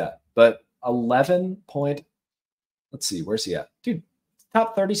 we'll take that. But 11 point. Let's see, where's he at? Dude,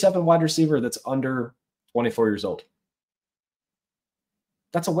 top 37 wide receiver that's under 24 years old.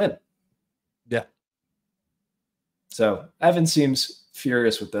 That's a win. Yeah. So Evan seems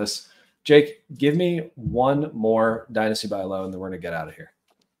furious with this. Jake, give me one more dynasty buy low, and then we're going to get out of here.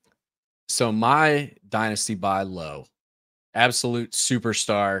 So my dynasty buy low, absolute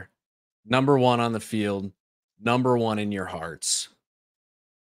superstar, number 1 on the field, number 1 in your hearts.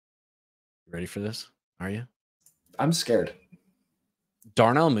 Ready for this? Are you? I'm scared.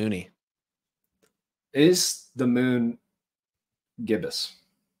 Darnell Mooney. Is the moon gibbous?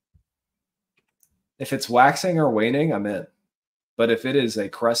 If it's waxing or waning, I'm in. But if it is a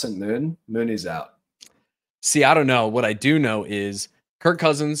crescent moon, Mooney's out. See, I don't know. What I do know is Kirk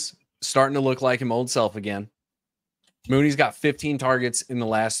Cousins starting to look like him old self again. Mooney's got 15 targets in the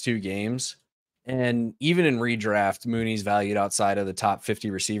last 2 games. And even in redraft, Mooney's valued outside of the top 50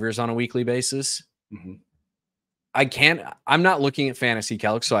 receivers on a weekly basis. Mm-hmm. I'm not looking at Fantasy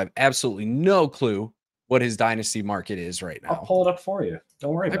Calc, so I have absolutely no clue what his dynasty market is right now. I'll pull it up for you.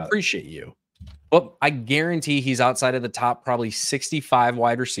 Don't worry about it. I appreciate you. But I guarantee he's outside of the top probably 65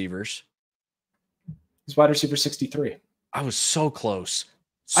 wide receivers. He's wide receiver 63. I was so close.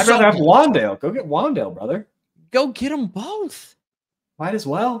 I'd rather have Wan'Dale. Go get Wan'Dale, brother. Go get them both. Might as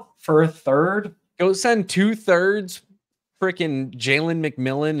well. For a third. Go send 2/3 freaking Jalen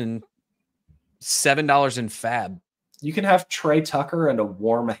McMillan and $7 in fab. You can have Trey Tucker and a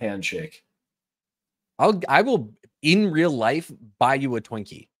warm handshake. I will, in real life, buy you a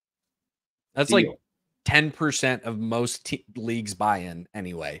Twinkie. That's Deal. Like 10% of most leagues buy-in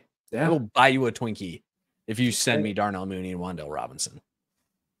anyway. Yeah. I will buy you a Twinkie if you send me Darnell Mooney and Wan'Dale Robinson.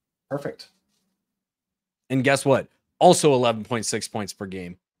 Perfect. And guess what? Also 11.6 points per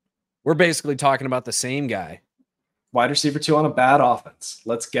game. We're basically talking about the same guy. Wide receiver 2 on a bad offense.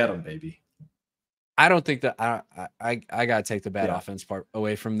 Let's get him, baby. I don't think that I got to take the bad offense part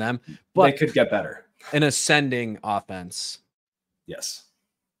away from them. But they could get better. An ascending offense. Yes.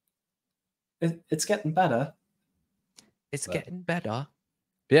 It's getting better. It's getting better.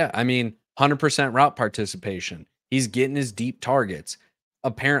 Yeah, I mean, 100% route participation. He's getting his deep targets.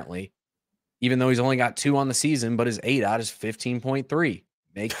 Apparently, even though he's only got 2 on the season, but his 8 out is 15.3.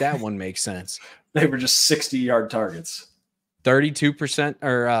 Make that one make sense. They were just 60-yard targets. 32%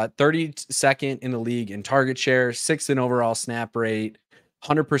 or 32nd in the league in target share, 6th in overall snap rate,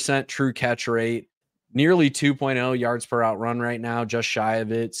 100% true catch rate, nearly 2.0 yards per out run right now, just shy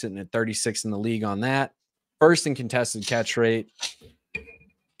of it, sitting at 36 in the league on that. First in contested catch rate.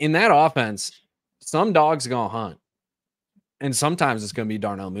 In that offense, some dogs going to hunt. And sometimes it's going to be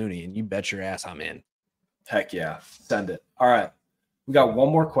Darnell Mooney, and you bet your ass I'm in. Heck yeah. Send it. All right. We got one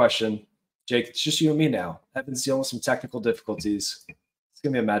more question. Jake, it's just you and me now. Evan's dealing with some technical difficulties. It's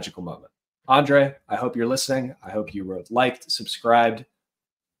going to be a magical moment. Andre, I hope you're listening. I hope you liked, subscribed.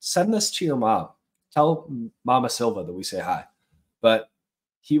 Send this to your mom. Tell Mama Silva that we say hi. But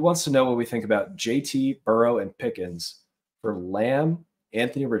he wants to know what we think about JT, Burrow, and Pickens for Lamb,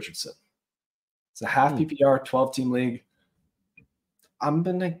 Anthony Richardson. It's a half PPR 12-team league. I'm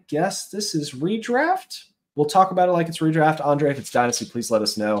going to guess this is redraft. We'll talk about it like it's redraft. Andre, if it's dynasty, please let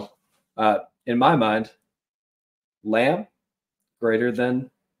us know. In my mind, Lamb greater than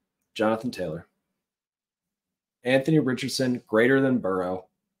Jonathan Taylor. Anthony Richardson greater than Burrow.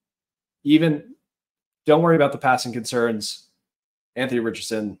 Even don't worry about the passing concerns. Anthony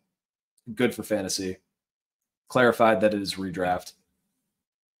Richardson, good for fantasy. Clarified that it is redraft.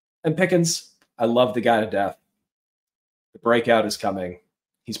 And Pickens, I love the guy to death. The breakout is coming.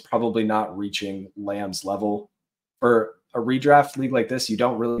 He's probably not reaching Lamb's level. For a redraft league like this, you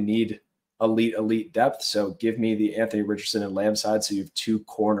don't really need elite depth. So give me the Anthony Richardson and Lamb side so you have two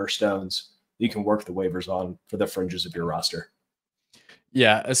cornerstones you can work the waivers on for the fringes of your roster.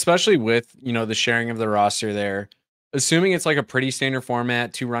 Yeah, especially with, the sharing of the roster there. Assuming it's like a pretty standard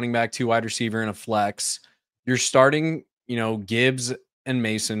format, 2 running back, 2 wide receiver, and a flex, you're starting, Gibbs and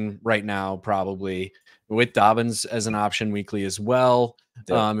Mason right now, probably with Dobbins as an option weekly as well.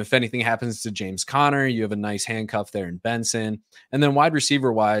 Yeah. If anything happens to James Conner, you have a nice handcuff there in Benson. And then wide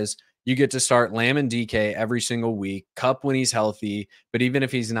receiver wise, you get to start Lamb and DK every single week, Kupp when he's healthy. But even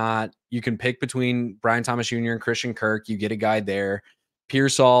if he's not, you can pick between Brian Thomas Jr. and Christian Kirk. You get a guy there.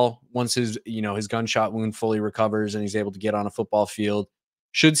 Pearsall, once his gunshot wound fully recovers and he's able to get on a football field,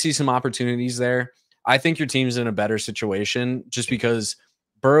 should see some opportunities there. I think your team's in a better situation just because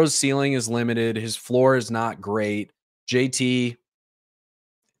Burrow's ceiling is limited. His floor is not great. JT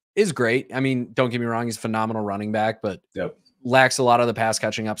is great. I mean, don't get me wrong. He's a phenomenal running back, but lacks a lot of the pass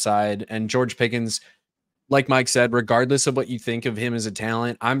catching upside. And George Pickens, like Mike said, regardless of what you think of him as a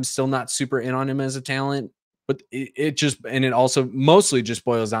talent, I'm still not super in on him as a talent. But it also mostly just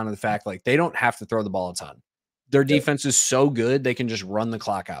boils down to the fact, like, they don't have to throw the ball a ton. Their defense is so good, they can just run the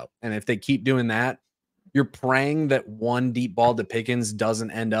clock out. And if they keep doing that, you're praying that one deep ball to Pickens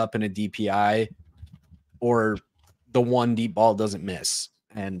doesn't end up in a DPI or the one deep ball doesn't miss.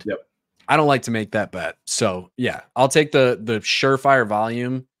 And I don't like to make that bet. So, yeah, I'll take the surefire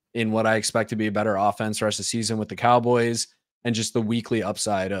volume in what I expect to be a better offense the rest of the season with the Cowboys, and just the weekly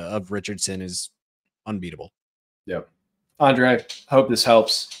upside of Richardson is unbeatable. Yep. Andre, hope this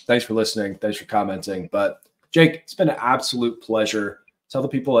helps. Thanks for listening. Thanks for commenting. But Jake, it's been an absolute pleasure. Tell the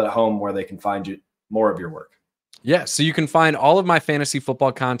people at home where they can find you, more of your work. Yeah, so you can find all of my fantasy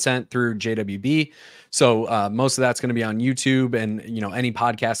football content through JWB. So most of that's going to be on YouTube and any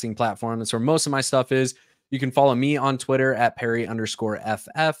podcasting platform. That's where most of my stuff is. You can follow me on Twitter at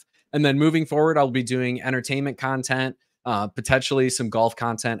Perry_FF. And then moving forward, I'll be doing entertainment content, potentially some golf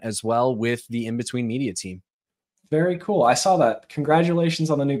content as well with the In Between Media team. Very cool. I saw that. Congratulations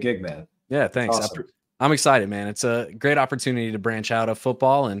on the new gig, man. Yeah, thanks. Awesome. I'm excited, man. It's a great opportunity to branch out of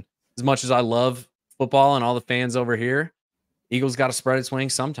football. And as much as I love football and all the fans over here, Eagles got to spread its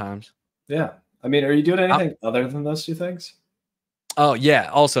wings sometimes. Yeah. I mean, are you doing anything other than those two things? Oh, yeah.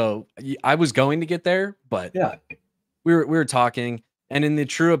 Also, I was going to get there, but we were talking, and in the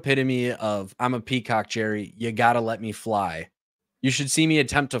true epitome of I'm a peacock, Jerry, you got to let me fly. You should see me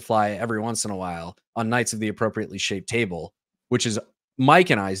attempt to fly every once in a while on Nights of the Appropriately Shaped Table, which is Mike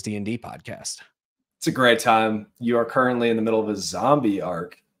and I's D&D podcast. It's a great time. You are currently in the middle of a zombie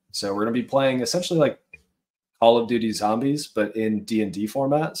arc. So we're going to be playing essentially like Call of Duty Zombies, but in D&D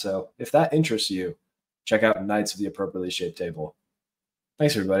format. So if that interests you, check out Nights of the Appropriately Shaped Table.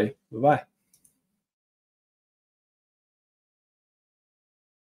 Thanks, everybody. Bye-bye.